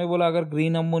जैसे आपने बोला, अगर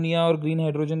ग्रीन अमोनिया और ग्रीन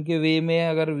हाइड्रोजन के वे में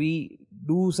अगर we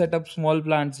do set up small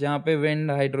plants जहाँ पे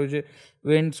wind, hydrogen,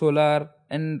 wind, solar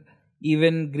and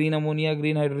even green ammonia,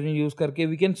 green hydrogen use करके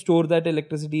we can store that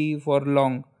electricity for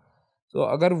long. तो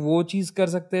अगर वो चीज़ कर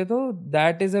सकते हैं तो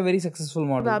that is a very successful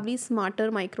model. Probably smarter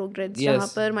microgrids, Yes. जहाँ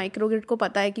पर माइक्रोग्रिड को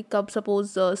पता है कि कब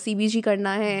सपोज CBG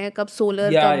करना है, कब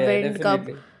सोलर, Yeah, कब yeah, विंड, कब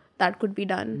definitely. that could be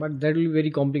done. But that will be very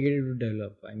complicated to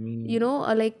develop. I mean, You know,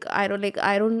 I don't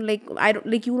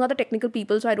you know the technical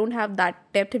people, so I don't have that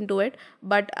depth into it.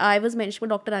 But I was mentioned by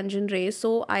Dr. Anjan Ray.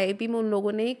 So IIP में उन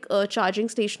लोगों ने एक charging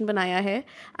station बनाया है,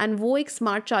 and वो एक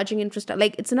smart charging infrastructure,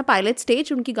 like it's in a pilot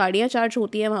stage, उनकी गाड़ियाँ चार्ज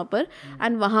होती हैं वहाँ पर,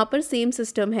 एंड वहाँ पर सेम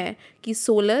सिस्टम है कि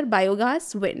solar,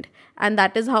 biogas, wind, and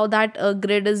that is how that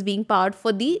grid is being powered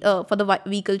for the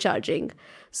vehicle charging.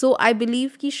 So I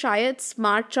believe कि शायद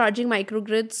smart charging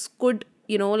microgrids could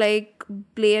like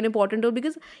play an important role,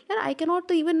 because यार I cannot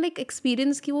तो even like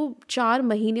experience कि वो 4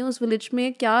 महीने उस village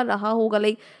में क्या रहा होगा,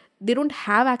 like they don't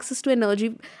have access to energy,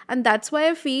 and that's why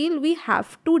I feel we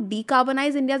have to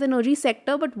decarbonize India's energy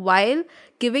sector, but while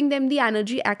giving them the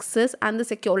energy access and the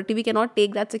security, we cannot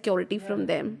take that security from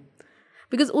them,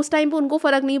 because उस time पे उनको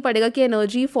फर्क नहीं पड़ेगा कि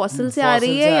energy fossil से आ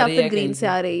रही है या फिर ग्रीन से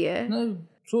आ रही है.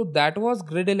 So that was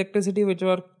grid electricity which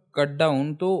were cut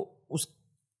down. तो उस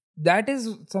that is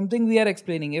something we are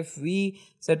explaining. If we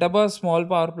set up a small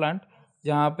power plant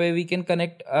जहाँ पे we can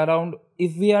connect around,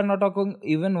 if we are not talking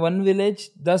even one village,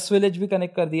 10 village भी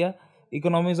connect कर दिया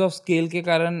economies of scale के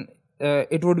कारण,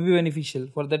 it would be beneficial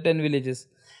for the 10 villages.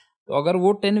 तो अगर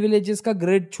वो 10 villages का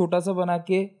grid छोटा सा बना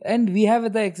के, and we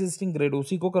have the existing grid,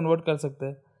 उसी को convert कर सकते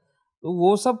हैं. तो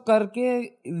वो सब करके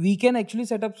we can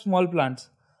actually set up small plants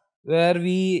where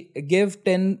we give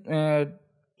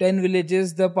 10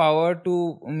 villages the power to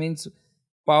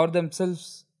power themselves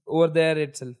over there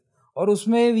itself. और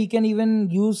उसमें we can even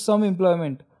use some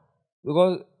employment,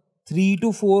 because 3 to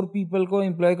 4 people को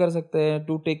employ कर सकते हैं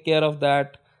to take care of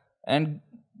that. and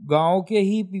गांव के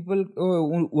ही people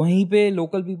वहीं पे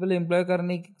local people employ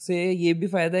करने से ये भी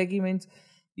फायदा है कि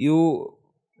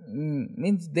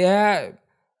they have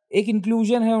एक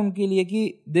inclusion है उनके लिए कि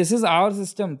this is our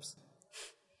systems.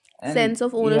 Sense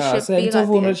of ownership sense of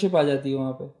ownership आ जाती है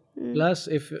वहाँ पे. plus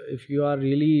if you are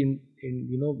really in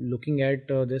looking at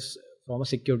this from a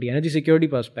energy security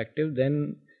perspective, then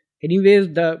anyways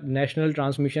the national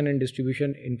transmission and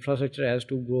distribution infrastructure has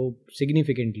to grow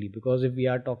significantly, because if we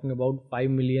are talking about 5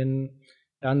 million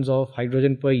tons of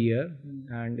hydrogen per year,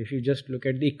 and if you just look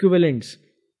at the equivalents,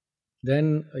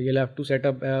 then you'll have to set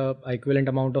up a equivalent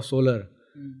amount of solar.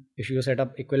 If you set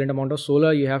up equivalent amount of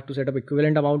solar, you have to set up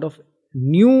equivalent amount of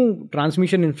new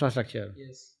transmission infrastructure,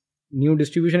 new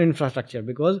distribution infrastructure,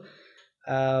 because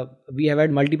we have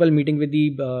had multiple meetings with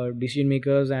the decision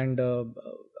makers, and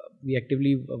we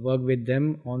actively work with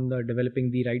them on developing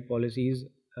the right policies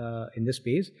in this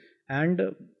space. And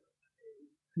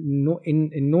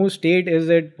in no state is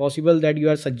it possible that you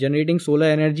are generating solar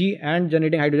energy and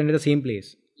generating hydrogen at the same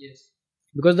place.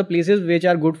 Because the places which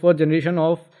are good for generation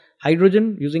of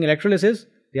hydrogen using electrolysis,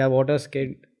 they are water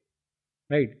scarce,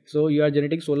 right? So you are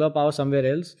generating solar power somewhere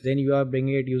else, then you are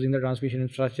bringing it using the transmission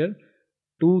infrastructure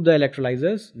to the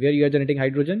electrolyzers where you are generating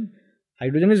hydrogen.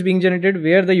 Hydrogen is being generated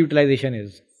where the utilization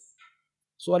is.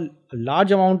 So a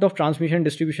large amount of transmission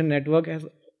distribution network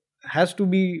has to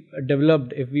be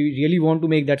developed if we really want to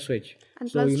make that switch. And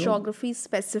so, plus geography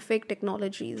specific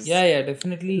technologies. Yeah,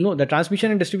 definitely. No, the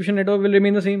transmission and distribution network will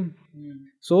remain the same.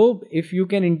 So if you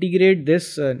can integrate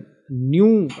this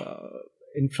new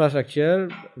infrastructure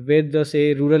with the,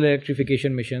 say, rural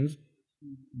electrification missions,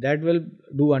 that will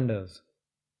do wonders.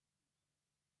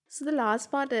 So the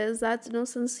last part is that,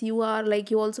 since you are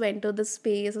you also enter this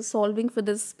space, solving for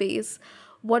this space,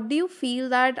 what do you feel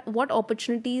that, what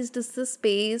opportunities does this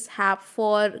space have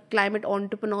for climate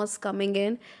entrepreneurs coming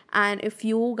in? And if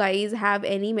you guys have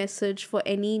any message for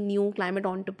any new climate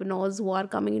entrepreneurs who are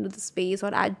coming into the space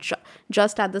or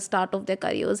just at the start of their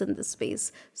careers in this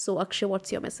space. So Akshay,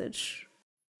 what's your message?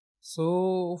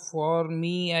 So for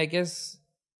me, I guess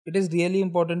it is really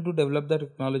important to develop the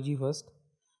technology first.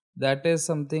 That is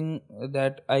something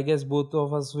that I guess both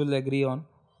of us will agree on.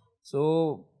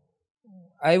 So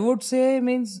I would say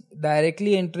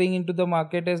directly entering into the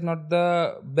market is not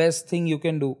the best thing you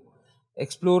can do.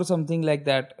 Explore something like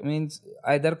that.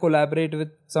 Either collaborate with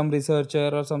some researcher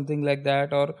or something like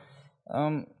that, or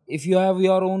if you have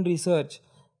your own research,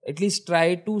 at least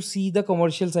try to see the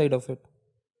commercial side of it.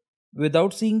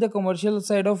 Without seeing the commercial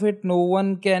side of it, no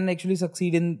one can actually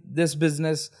succeed in this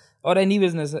business or any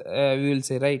business, we will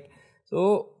say, right?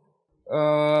 So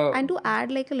And to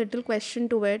add like a little question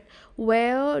to it,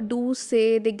 where do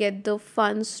say they get the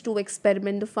funds to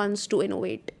experiment, the funds to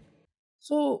innovate?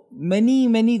 so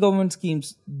many government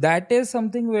schemes. That is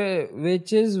something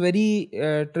which is very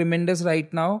tremendous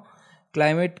right now.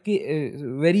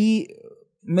 Very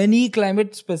many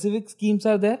climate specific schemes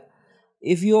are there.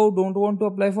 If you don't want to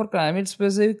apply for climate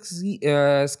specific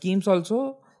schemes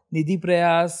also, Nidhi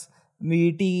Prayas,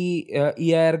 MET,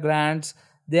 EIR grants,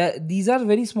 these are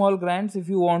very small grants. If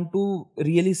you want to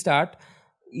really start,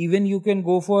 even you can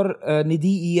go for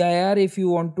Nidhi EIR if you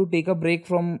want to take a break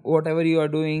from whatever you are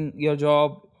doing, your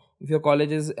job, if your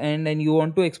college is end and you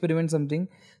want to experiment something.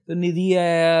 So Nidhi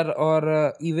EIR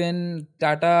or even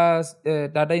Tata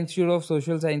Institute of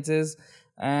Social Sciences,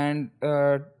 and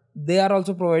they are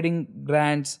also providing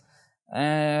grants.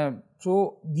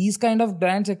 So these kind of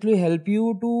grants actually help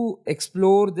you to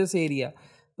explore this area.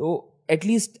 तो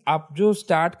at least आप जो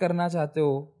start करना चाहते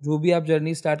हो, जो भी आप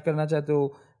journey start करना चाहते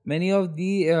हो, many of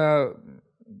the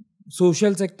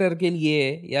social sector के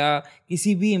लिए या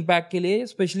किसी भी इम्पैक्ट के लिए,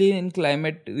 specially in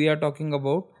climate we are talking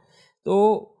about, तो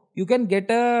you can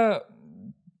get a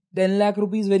 10 lakh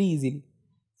rupees very easily.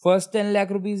 First 10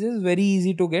 lakh rupees is very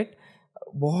easy to get.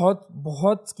 बहुत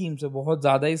बहुत स्कीम्स है, बहुत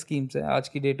ज़्यादा ही स्कीम्स है आज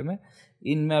की डेट में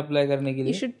इनमें अप्लाई करने के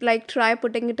लिए. You should like try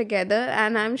putting it together,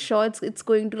 and I'm sure it's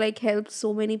going to like help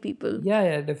so many people.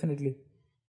 Yeah, definitely.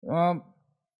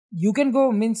 You can go,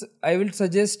 means I will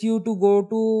suggest you to go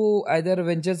to either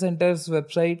Venture Center's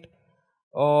website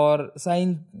or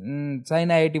Sign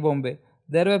IIT Bombay.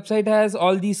 Their website has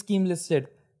all these schemes listed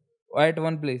at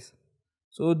one place.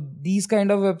 So these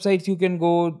kind of websites you can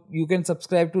go, you can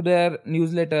subscribe to their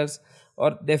newsletters.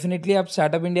 और definitely आप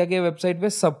startup India के website पे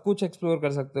सब कुछ explore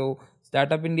कर सकते हो.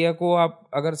 Startup India को आप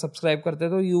अगर सब्सक्राइब करते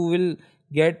हो तो you will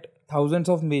get thousands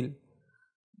of male.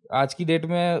 आज की डेट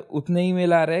में उतने ही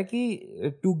मेल आ रहे हैं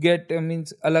कि टू गेट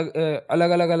मीन्स अलग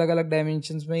अलग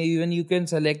डायमेंशंस में इवन यू कैन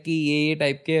सेलेक्ट कि ये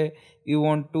टाइप के you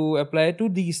want to apply to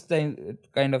these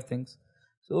kind of things.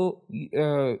 So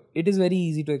it is very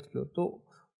easy to explore. तो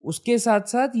उसके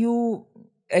साथ साथ you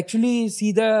actually see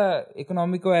the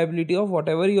economic viability of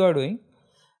whatever you are doing.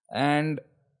 And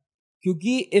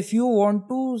क्योंकि if you want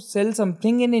to sell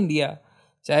something in India,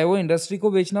 चाहे वो industry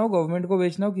को बेचना हो, गवर्नमेंट को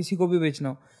बेचना हो, किसी को भी बेचना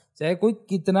हो, चाहे कोई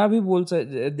कितना भी बोल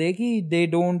दे कि they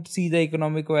don't see the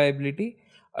economic viability,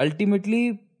 ultimately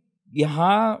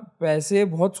यहाँ पैसे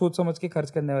बहुत सोच समझ के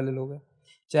खर्च करने वाले लोग हैं.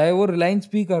 चाहे वो रिलायंस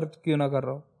भी क्यों ना कर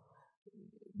रहा हो,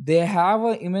 they have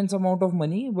an immense amount of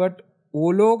money, but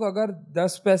वो लोग अगर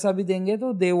 10 पैसा भी देंगे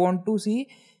तो दे वांट टू सी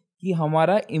कि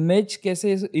हमारा इमेज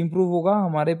कैसे इम्प्रूव होगा,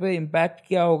 हमारे पे इम्पैक्ट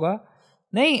क्या होगा.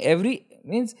 नहीं, every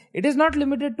means it is not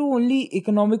limited to only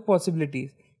economic possibilities.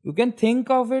 You can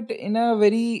think of it in a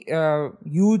very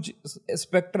huge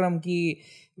spectrum की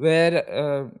where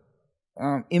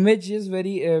image is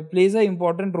very plays a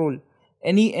important role.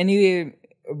 Any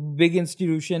big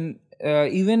institution,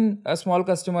 even a small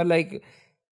customer, like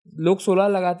लोग solar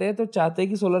लगाते हैं तो चाहते हैं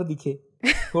कि solar दिखे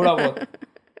थोड़ा बहुत,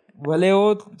 भले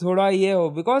वो थोड़ा ये हो,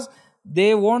 because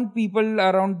they want people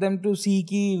around them to सी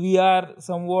कि we are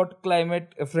somewhat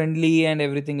climate friendly and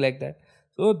everything like that.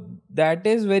 So that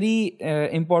is very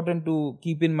important to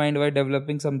keep in mind while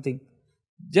developing something.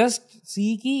 Just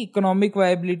see कि इकोनॉमिक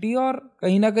वायबिलिटी और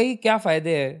कहीं ना कहीं क्या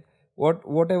फायदे है,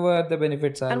 whatever the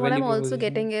benefits are. And what I'm also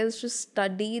getting is to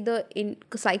study the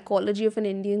psychology of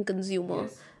an Indian consumer.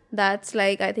 Yes. That's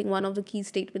like, I think, one of the key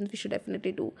statements we should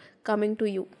definitely do. Coming to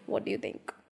you, what do you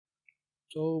think?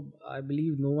 So I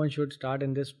believe no one should start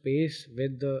in this space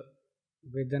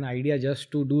with an idea just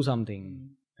to do something.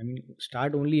 I mean,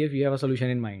 start only if you have a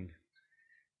solution in mind.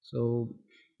 So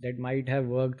that might have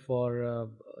worked for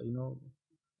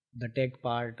the tech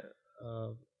part.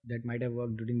 That might have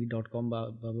worked during the dot-com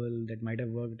bubble. That might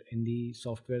have worked in the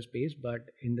software space.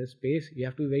 But in this space,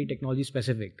 you have to be very technology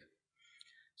specific.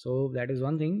 So that is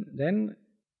one thing. Then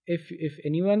if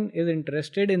anyone is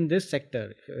interested in this sector,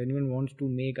 if anyone wants to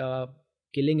make a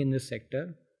killing in this sector,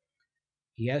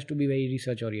 he has to be very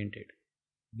research oriented,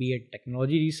 be it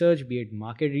technology research, be it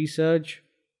market research,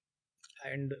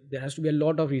 and there has to be a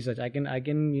lot of research. I can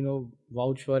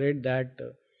vouch for it that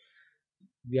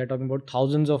we are talking about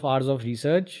thousands of hours of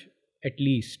research at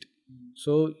least.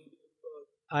 So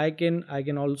I can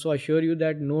also assure you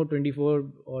that no 24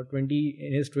 or 20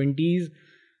 in his 20s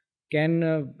can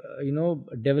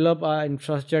develop our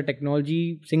infrastructure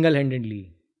technology single-handedly.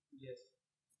 Yes.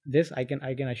 This I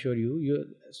can assure you.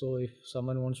 So if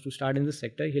someone wants to start in this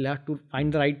sector, he'll have to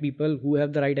find the right people who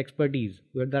have the right expertise,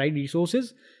 who have the right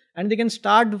resources, and they can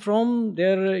start from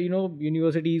their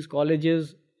universities,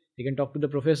 colleges. They can talk to the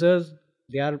professors.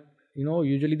 They are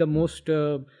usually the most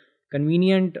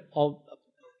convenient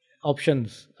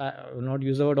options. I will not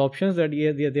use the word options. That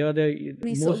they are the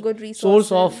most good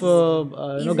source of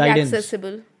easily guidance.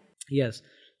 accessible. Yes.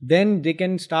 Then they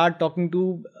can start talking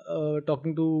to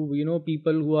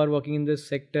people who are working in this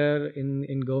sector,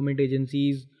 in government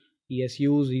agencies,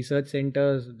 PSUs, research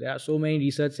centers. There are so many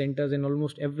research centers in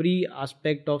almost every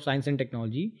aspect of science and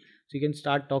technology. So you can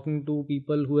start talking to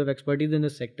people who have expertise in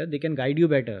this sector. They can guide you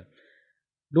better.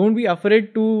 Don't be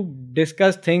afraid to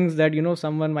discuss things that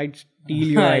someone might steal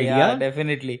your idea. Yeah,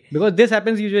 definitely. Because this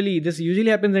usually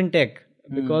happens in tech.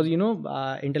 Because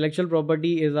intellectual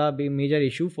property is a major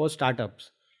issue for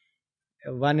startups.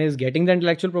 One is getting the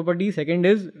intellectual property, second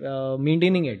is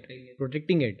maintaining it,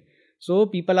 protecting it. So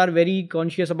people are very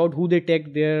conscious about who they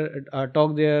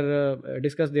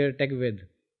discuss their tech with.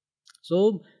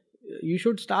 So you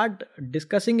should start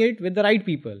discussing it with the right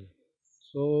people.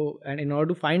 So, and in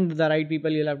order to find the right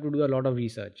people, you'll have to do a lot of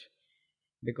research,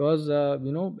 because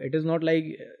it is not like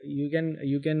you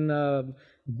can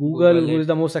Google who is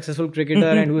the most successful cricketer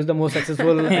and who is the most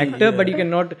successful actor, but you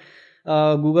cannot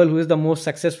Google who is the most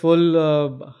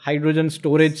successful hydrogen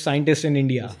storage scientist in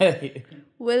India.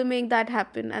 We'll make that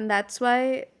happen, and that's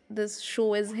why this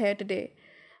show is here today.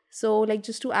 So like,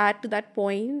 just to add to that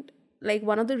point, like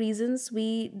one of the reasons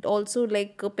we also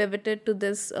like pivoted to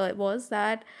this was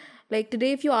that, like,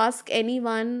 today if you ask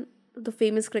anyone, the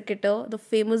famous cricketer, the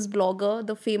famous blogger,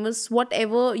 the famous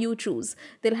whatever you choose,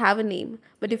 they'll have a name.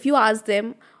 But if you ask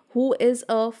them who is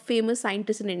a famous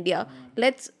scientist in India,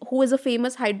 who is a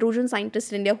famous hydrogen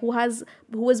scientist in India,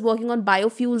 who is working on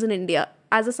biofuels in India,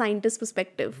 as a scientist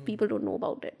perspective, people don't know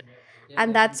about it.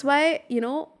 And that's why,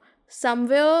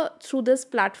 somewhere through this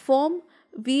platform,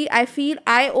 I feel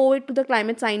I owe it to the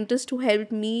climate scientists who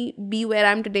helped me be where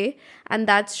I'm today. And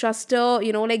that's just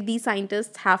like, these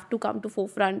scientists have to come to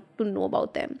forefront to know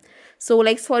about them. So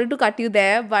like, sorry to cut you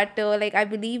there, but like, I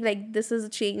believe like this is a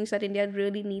change that India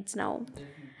really needs now.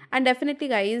 And definitely,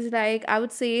 guys, like, I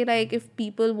would say, like, if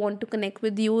people want to connect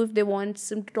with you, if they want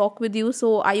some to talk with you,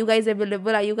 so are you guys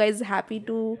available? Are you guys happy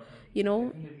to,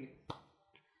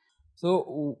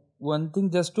 So one thing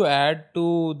just to add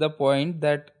to the point,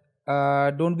 that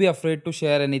don't be afraid to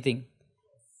share anything.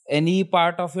 Any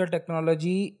part of your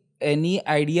technology, any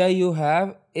idea you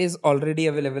have is already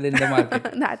available in the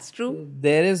market. That's true.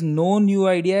 There is no new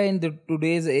idea in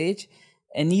today's age.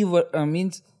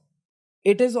 Means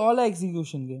it is all an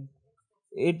execution game.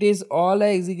 It is all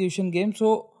an execution game.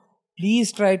 So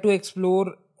please try to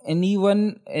explore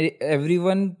everyone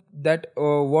that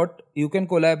what you can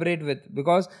collaborate with,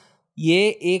 because ये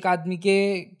एक आदमी के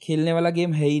खेलने वाला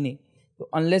game है ही नहीं. So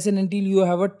unless and until you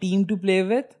have a team to play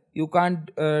with, you can't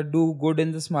do good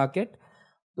in this market.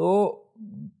 So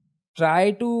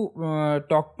try to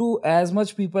talk to as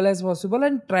much people as possible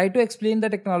and try to explain the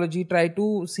technology. Try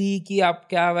to see कि आप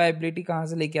क्या viability कहाँ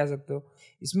से लेके आ सकते हो.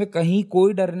 इसमें कहीं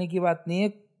कोई डरने की बात नहीं है.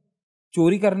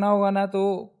 चोरी करना होगा ना, तो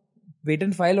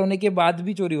पेटेंट फाइल होने के बाद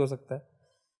भी चोरी हो सकता है.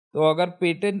 तो अगर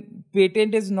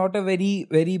patent is not a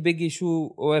very big issue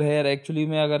over here actually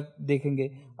में, अगर देखेंगे,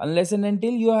 unless and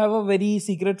until you have a very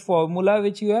secret formula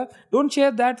which you have, don't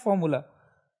share that formula.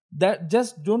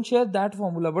 Just don't share that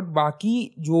formula. But बाकी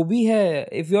जो भी है,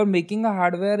 if you are making a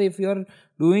hardware, if you are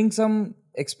doing some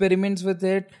experiments with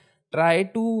it, try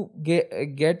to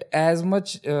get as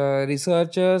much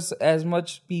researchers, as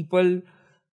much people,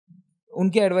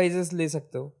 उनके advices ले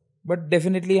सकते हो. But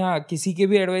definitely हाँ, किसी के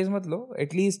भी एडवाइस मत लो.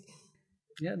 At least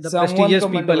the prestigious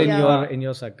people in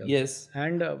your circle. Yes.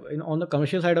 And on the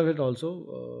commercial side of it also,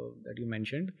 that you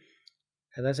mentioned,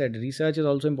 as I said, research is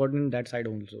also important in that side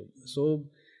also. So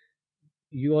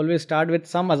you always start with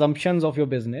some assumptions of your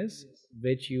business,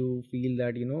 which you feel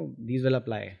that these will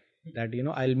apply. That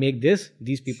I'll make this,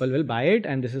 these people will buy it,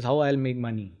 and this is how I'll make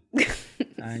money.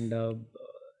 And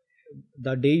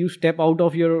the day you step out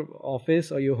of your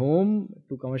office or your home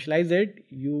to commercialize it,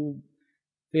 you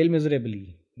fail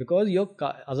miserably, because your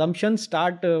assumptions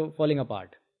start falling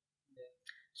apart.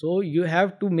 So you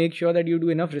have to make sure that you do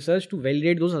enough research to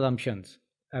validate those assumptions.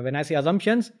 When I say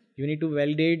assumptions, you need to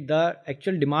validate the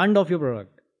actual demand of your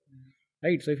product,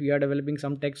 right? So if you are developing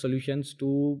some tech solutions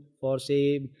for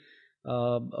say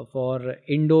for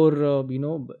indoor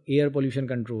air pollution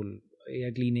control,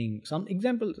 air cleaning,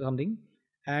 something,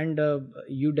 and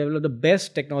you develop the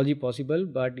best technology possible,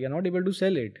 but you're not able to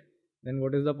sell it, then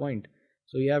what is the point?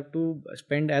 So you have to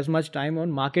spend as much time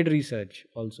on market research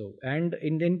also. And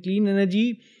in clean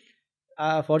energy,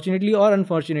 fortunately or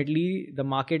unfortunately, the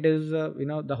market is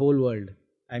the whole world.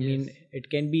 I mean, it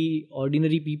can be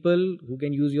ordinary people who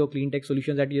can use your clean tech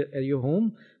solutions at your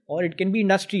home, or it can be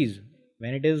industries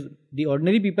When it is the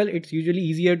ordinary people, it's usually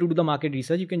easier to do the market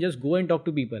research. You can just go and talk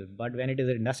to people. But when it is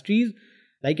industries,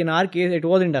 like in our case, it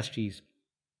was industries.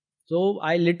 So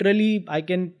I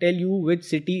can tell you which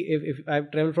city, if I've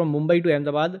traveled from Mumbai to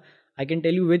Ahmedabad, I can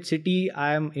tell you which city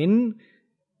I am in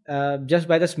just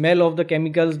by the smell of the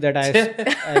chemicals that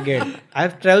I get.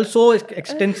 I've traveled so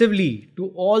extensively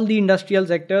to all the industrial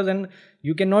sectors, and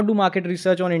you cannot do market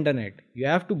research on internet. You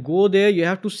have to go there, you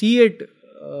have to see it,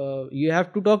 you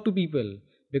have to talk to people,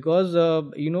 because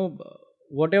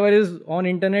whatever is on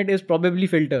internet is probably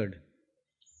filtered.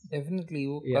 Definitely,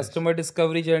 Yes. customer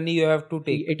discovery journey you have to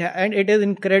take. And it is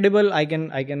incredible. I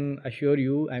can assure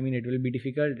you. I mean, it will be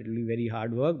difficult. It will be very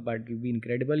hard work, but it will be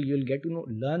incredible. You'll get to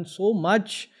learn so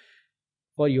much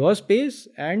for your space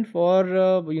and for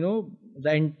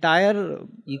the entire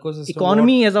Ecosystem.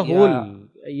 economy as a Yeah. whole.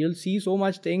 You'll see so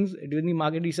much things during the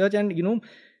market research, and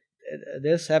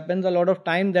this happens a lot of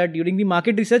time that during the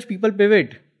market research people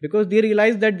pivot because they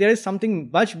realize that there is something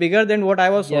much bigger than what I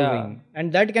was solving,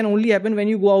 and that can only happen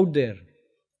when you go out there.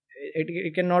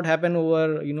 It cannot happen over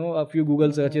a few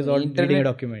Google searches or reading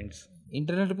documents.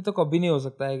 Internet पे तो कभी नहीं हो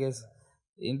सकता है guess.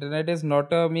 Internet is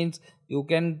not a means you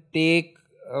can take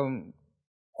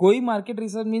कोई market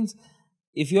research means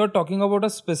if you are talking about a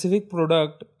specific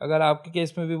product. अगर आपके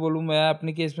केस में भी बोलूँ, मैं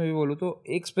अपने केस में भी बोलूँ, तो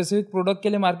एक स्पेसिफिक प्रोडक्ट के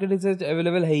लिए मार्केट रिसर्च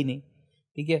अवेलेबल है ही नहीं.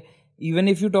 ठीक है. Even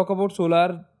if you talk about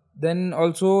solar, then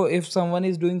also if someone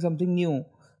is doing something new,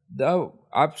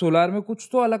 आप सोलार में कुछ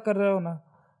तो अलग कर रहे हो ना,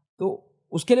 तो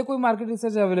उसके लिए कोई मार्केट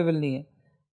रिसर्च अवेलेबल नहीं है.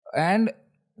 एंड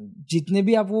जितने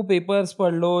भी आप वो पेपर्स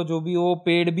पढ़ लो, जो भी वो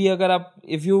पेड भी, अगर आप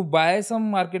if you buy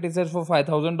some market research for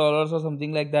 $5,000 और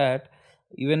something like that,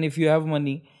 even if you have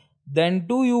money, then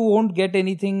too you won't get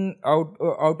anything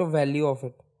out of value of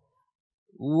it.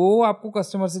 वो आपको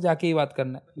कस्टमर से जाके ही बात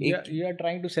करना है. You are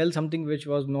trying to sell something which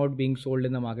was not being sold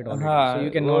in the market already. हाँ, So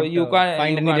you cannot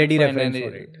find any ready reference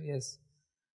for it. Yes.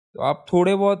 तो आप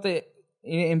थोड़े बहुत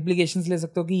implications ले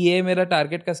सकते हो कि ये मेरा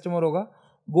टारगेट कस्टमर होगा.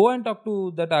 Go and talk to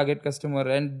the target customer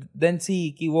and then see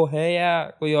कि वो है या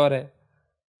कोई और है.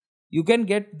 You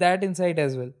can get that insight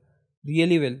as well.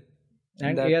 Really well.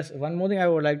 And yes, one more thing I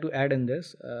would like to add in this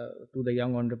to the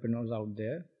young entrepreneurs out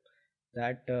there,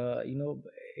 that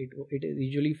it is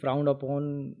usually frowned upon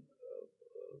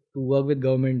to work with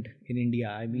government in India.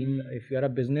 I mean, if you are a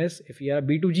business, if you are a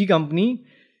B2G company,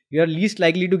 you are least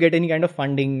likely to get any kind of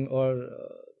funding or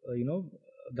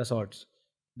the sorts,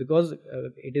 because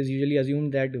it is usually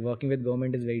assumed that working with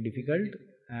government is very difficult.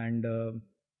 And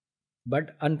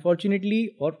but unfortunately,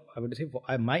 or I would say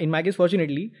in my case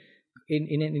fortunately,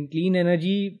 in clean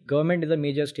energy, government is a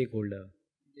major stakeholder.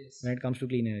 Yes. When it comes to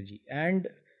clean energy. And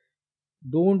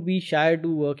don't be shy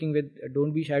to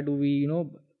be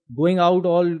going out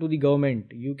all to the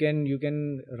government. You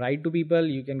can write to people,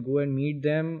 you can go and meet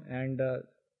them, and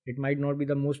it might not be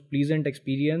the most pleasant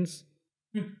experience.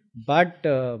 But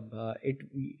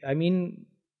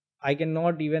I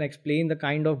cannot even explain the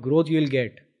kind of growth you will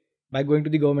get by going to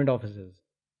the government offices.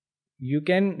 You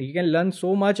can learn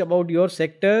so much about your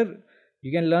sector.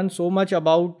 You can learn so much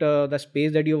about the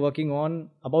space that you're working on,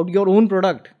 about your own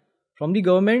product from the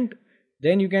government.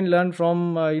 Then you can learn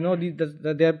from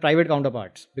their private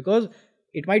counterparts, because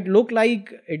it might look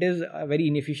like it is very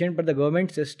inefficient, but the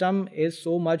government system is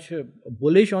so much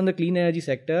bullish on the clean energy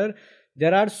sector.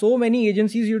 There are so many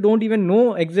agencies you don't even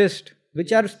know exist,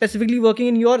 which are specifically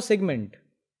working in your segment.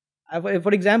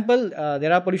 For example,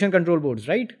 there are pollution control boards,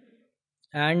 right?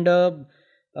 And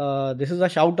this is a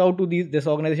shout out to this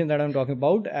organization that I'm talking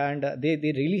about, and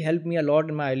they really helped me a lot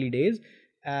in my early days.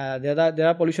 There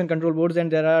are pollution control boards,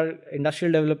 and there are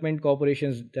industrial development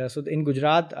corporations. So in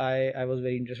Gujarat, I was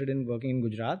very interested in working in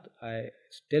Gujarat. I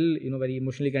still very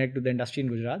emotionally connected to the industry in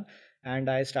Gujarat, and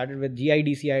I started with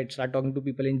GIDC. I started talking to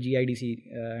people in GIDC,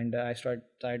 and I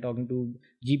started talking to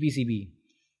GPCB,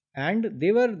 and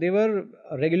they were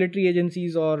regulatory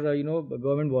agencies or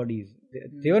government bodies.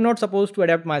 They were not supposed to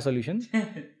adapt my solution.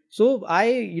 So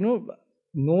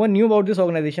no one knew about this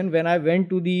organization. When I went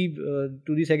to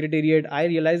the secretariat, I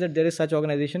realized that there is such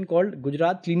organization called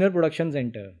Gujarat Cleaner Production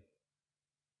Center.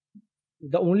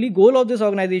 The only goal of this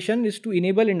organization is to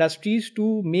enable industries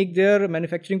to make their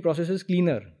manufacturing processes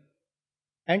cleaner.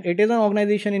 And it is an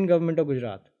organization in government of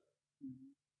Gujarat.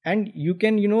 And you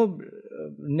can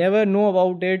never know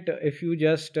about it if you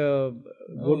just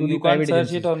go to the private agencies. You can't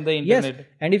search it on the internet. Yes,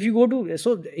 and if you go to,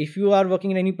 so if you are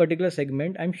working in any particular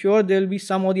segment, I'm sure there will be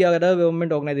some or the other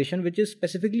government organization which is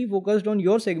specifically focused on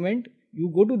your segment.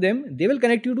 You go to them, they will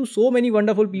connect you to so many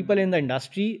wonderful people in the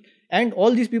industry, and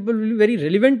all these people will be very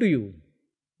relevant to you.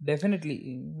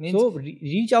 Definitely. So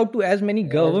reach out to as many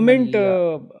government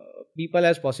people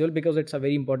as possible, because it's a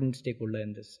very important stakeholder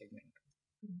in this segment.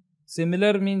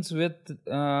 Similar means with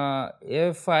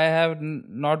if I have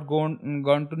not gone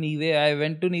to Nive, I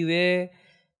went to Nive,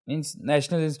 means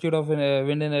National Institute of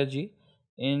Wind Energy,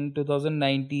 in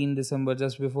 2019 December,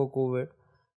 just before COVID.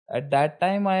 At that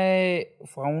time, I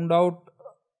found out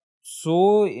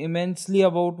so immensely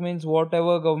about means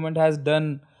whatever government has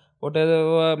done,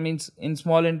 whatever means in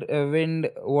small wind,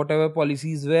 whatever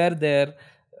policies were there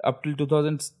up till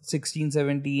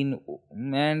 2016-17,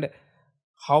 and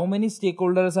how many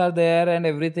stakeholders are there and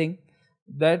everything.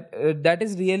 That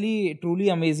is really truly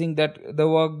amazing, that the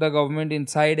work the government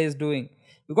inside is doing,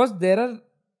 because there are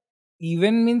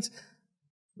even means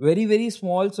very very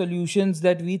small solutions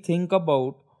that we think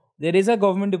about. There is a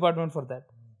government department for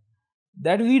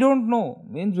that we don't know,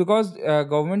 means because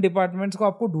government departments को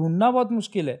आपको ढूंढना बहुत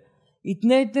मुश्किल है.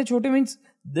 इतने छोटे means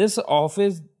this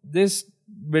office, this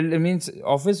build means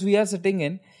office we are sitting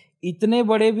in, इतने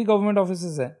बड़े भी government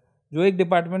offices हैं जो एक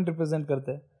department represent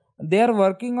करते हैं. They are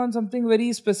working on something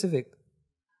very specific.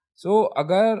 So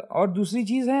अगर और दूसरी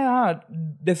चीज़ है, हाँ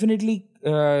definitely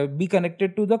be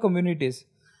connected to the communities.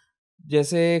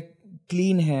 जैसे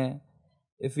clean है,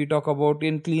 if we talk about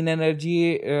in clean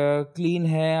energy, clean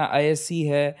है, ISC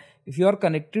है, if you are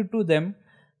connected to them,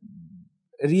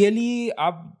 really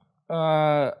आप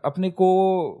अपने को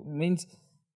means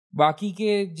बाकी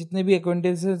के जितने भी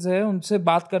acquaintances हैं उनसे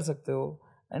बात कर सकते हो,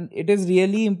 and it is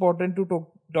really important to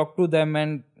talk to them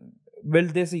and build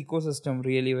this ecosystem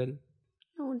really well.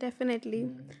 Oh, definitely.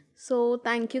 So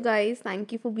thank you guys.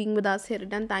 Thank you for being with us here,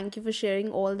 and thank you for sharing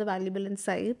all the valuable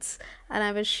insights. And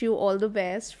I wish you all the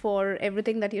best for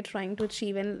everything that you're trying to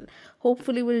achieve, and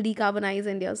hopefully we'll decarbonize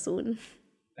India soon.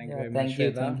 Thank you very much,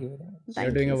 Shweta. Thank you.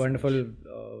 You're doing a wonderful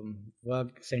work,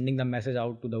 sending the message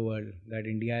out to the world that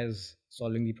India is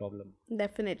solving the problem.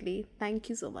 Definitely. Thank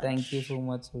you so much. Thank you so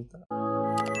much, Rita.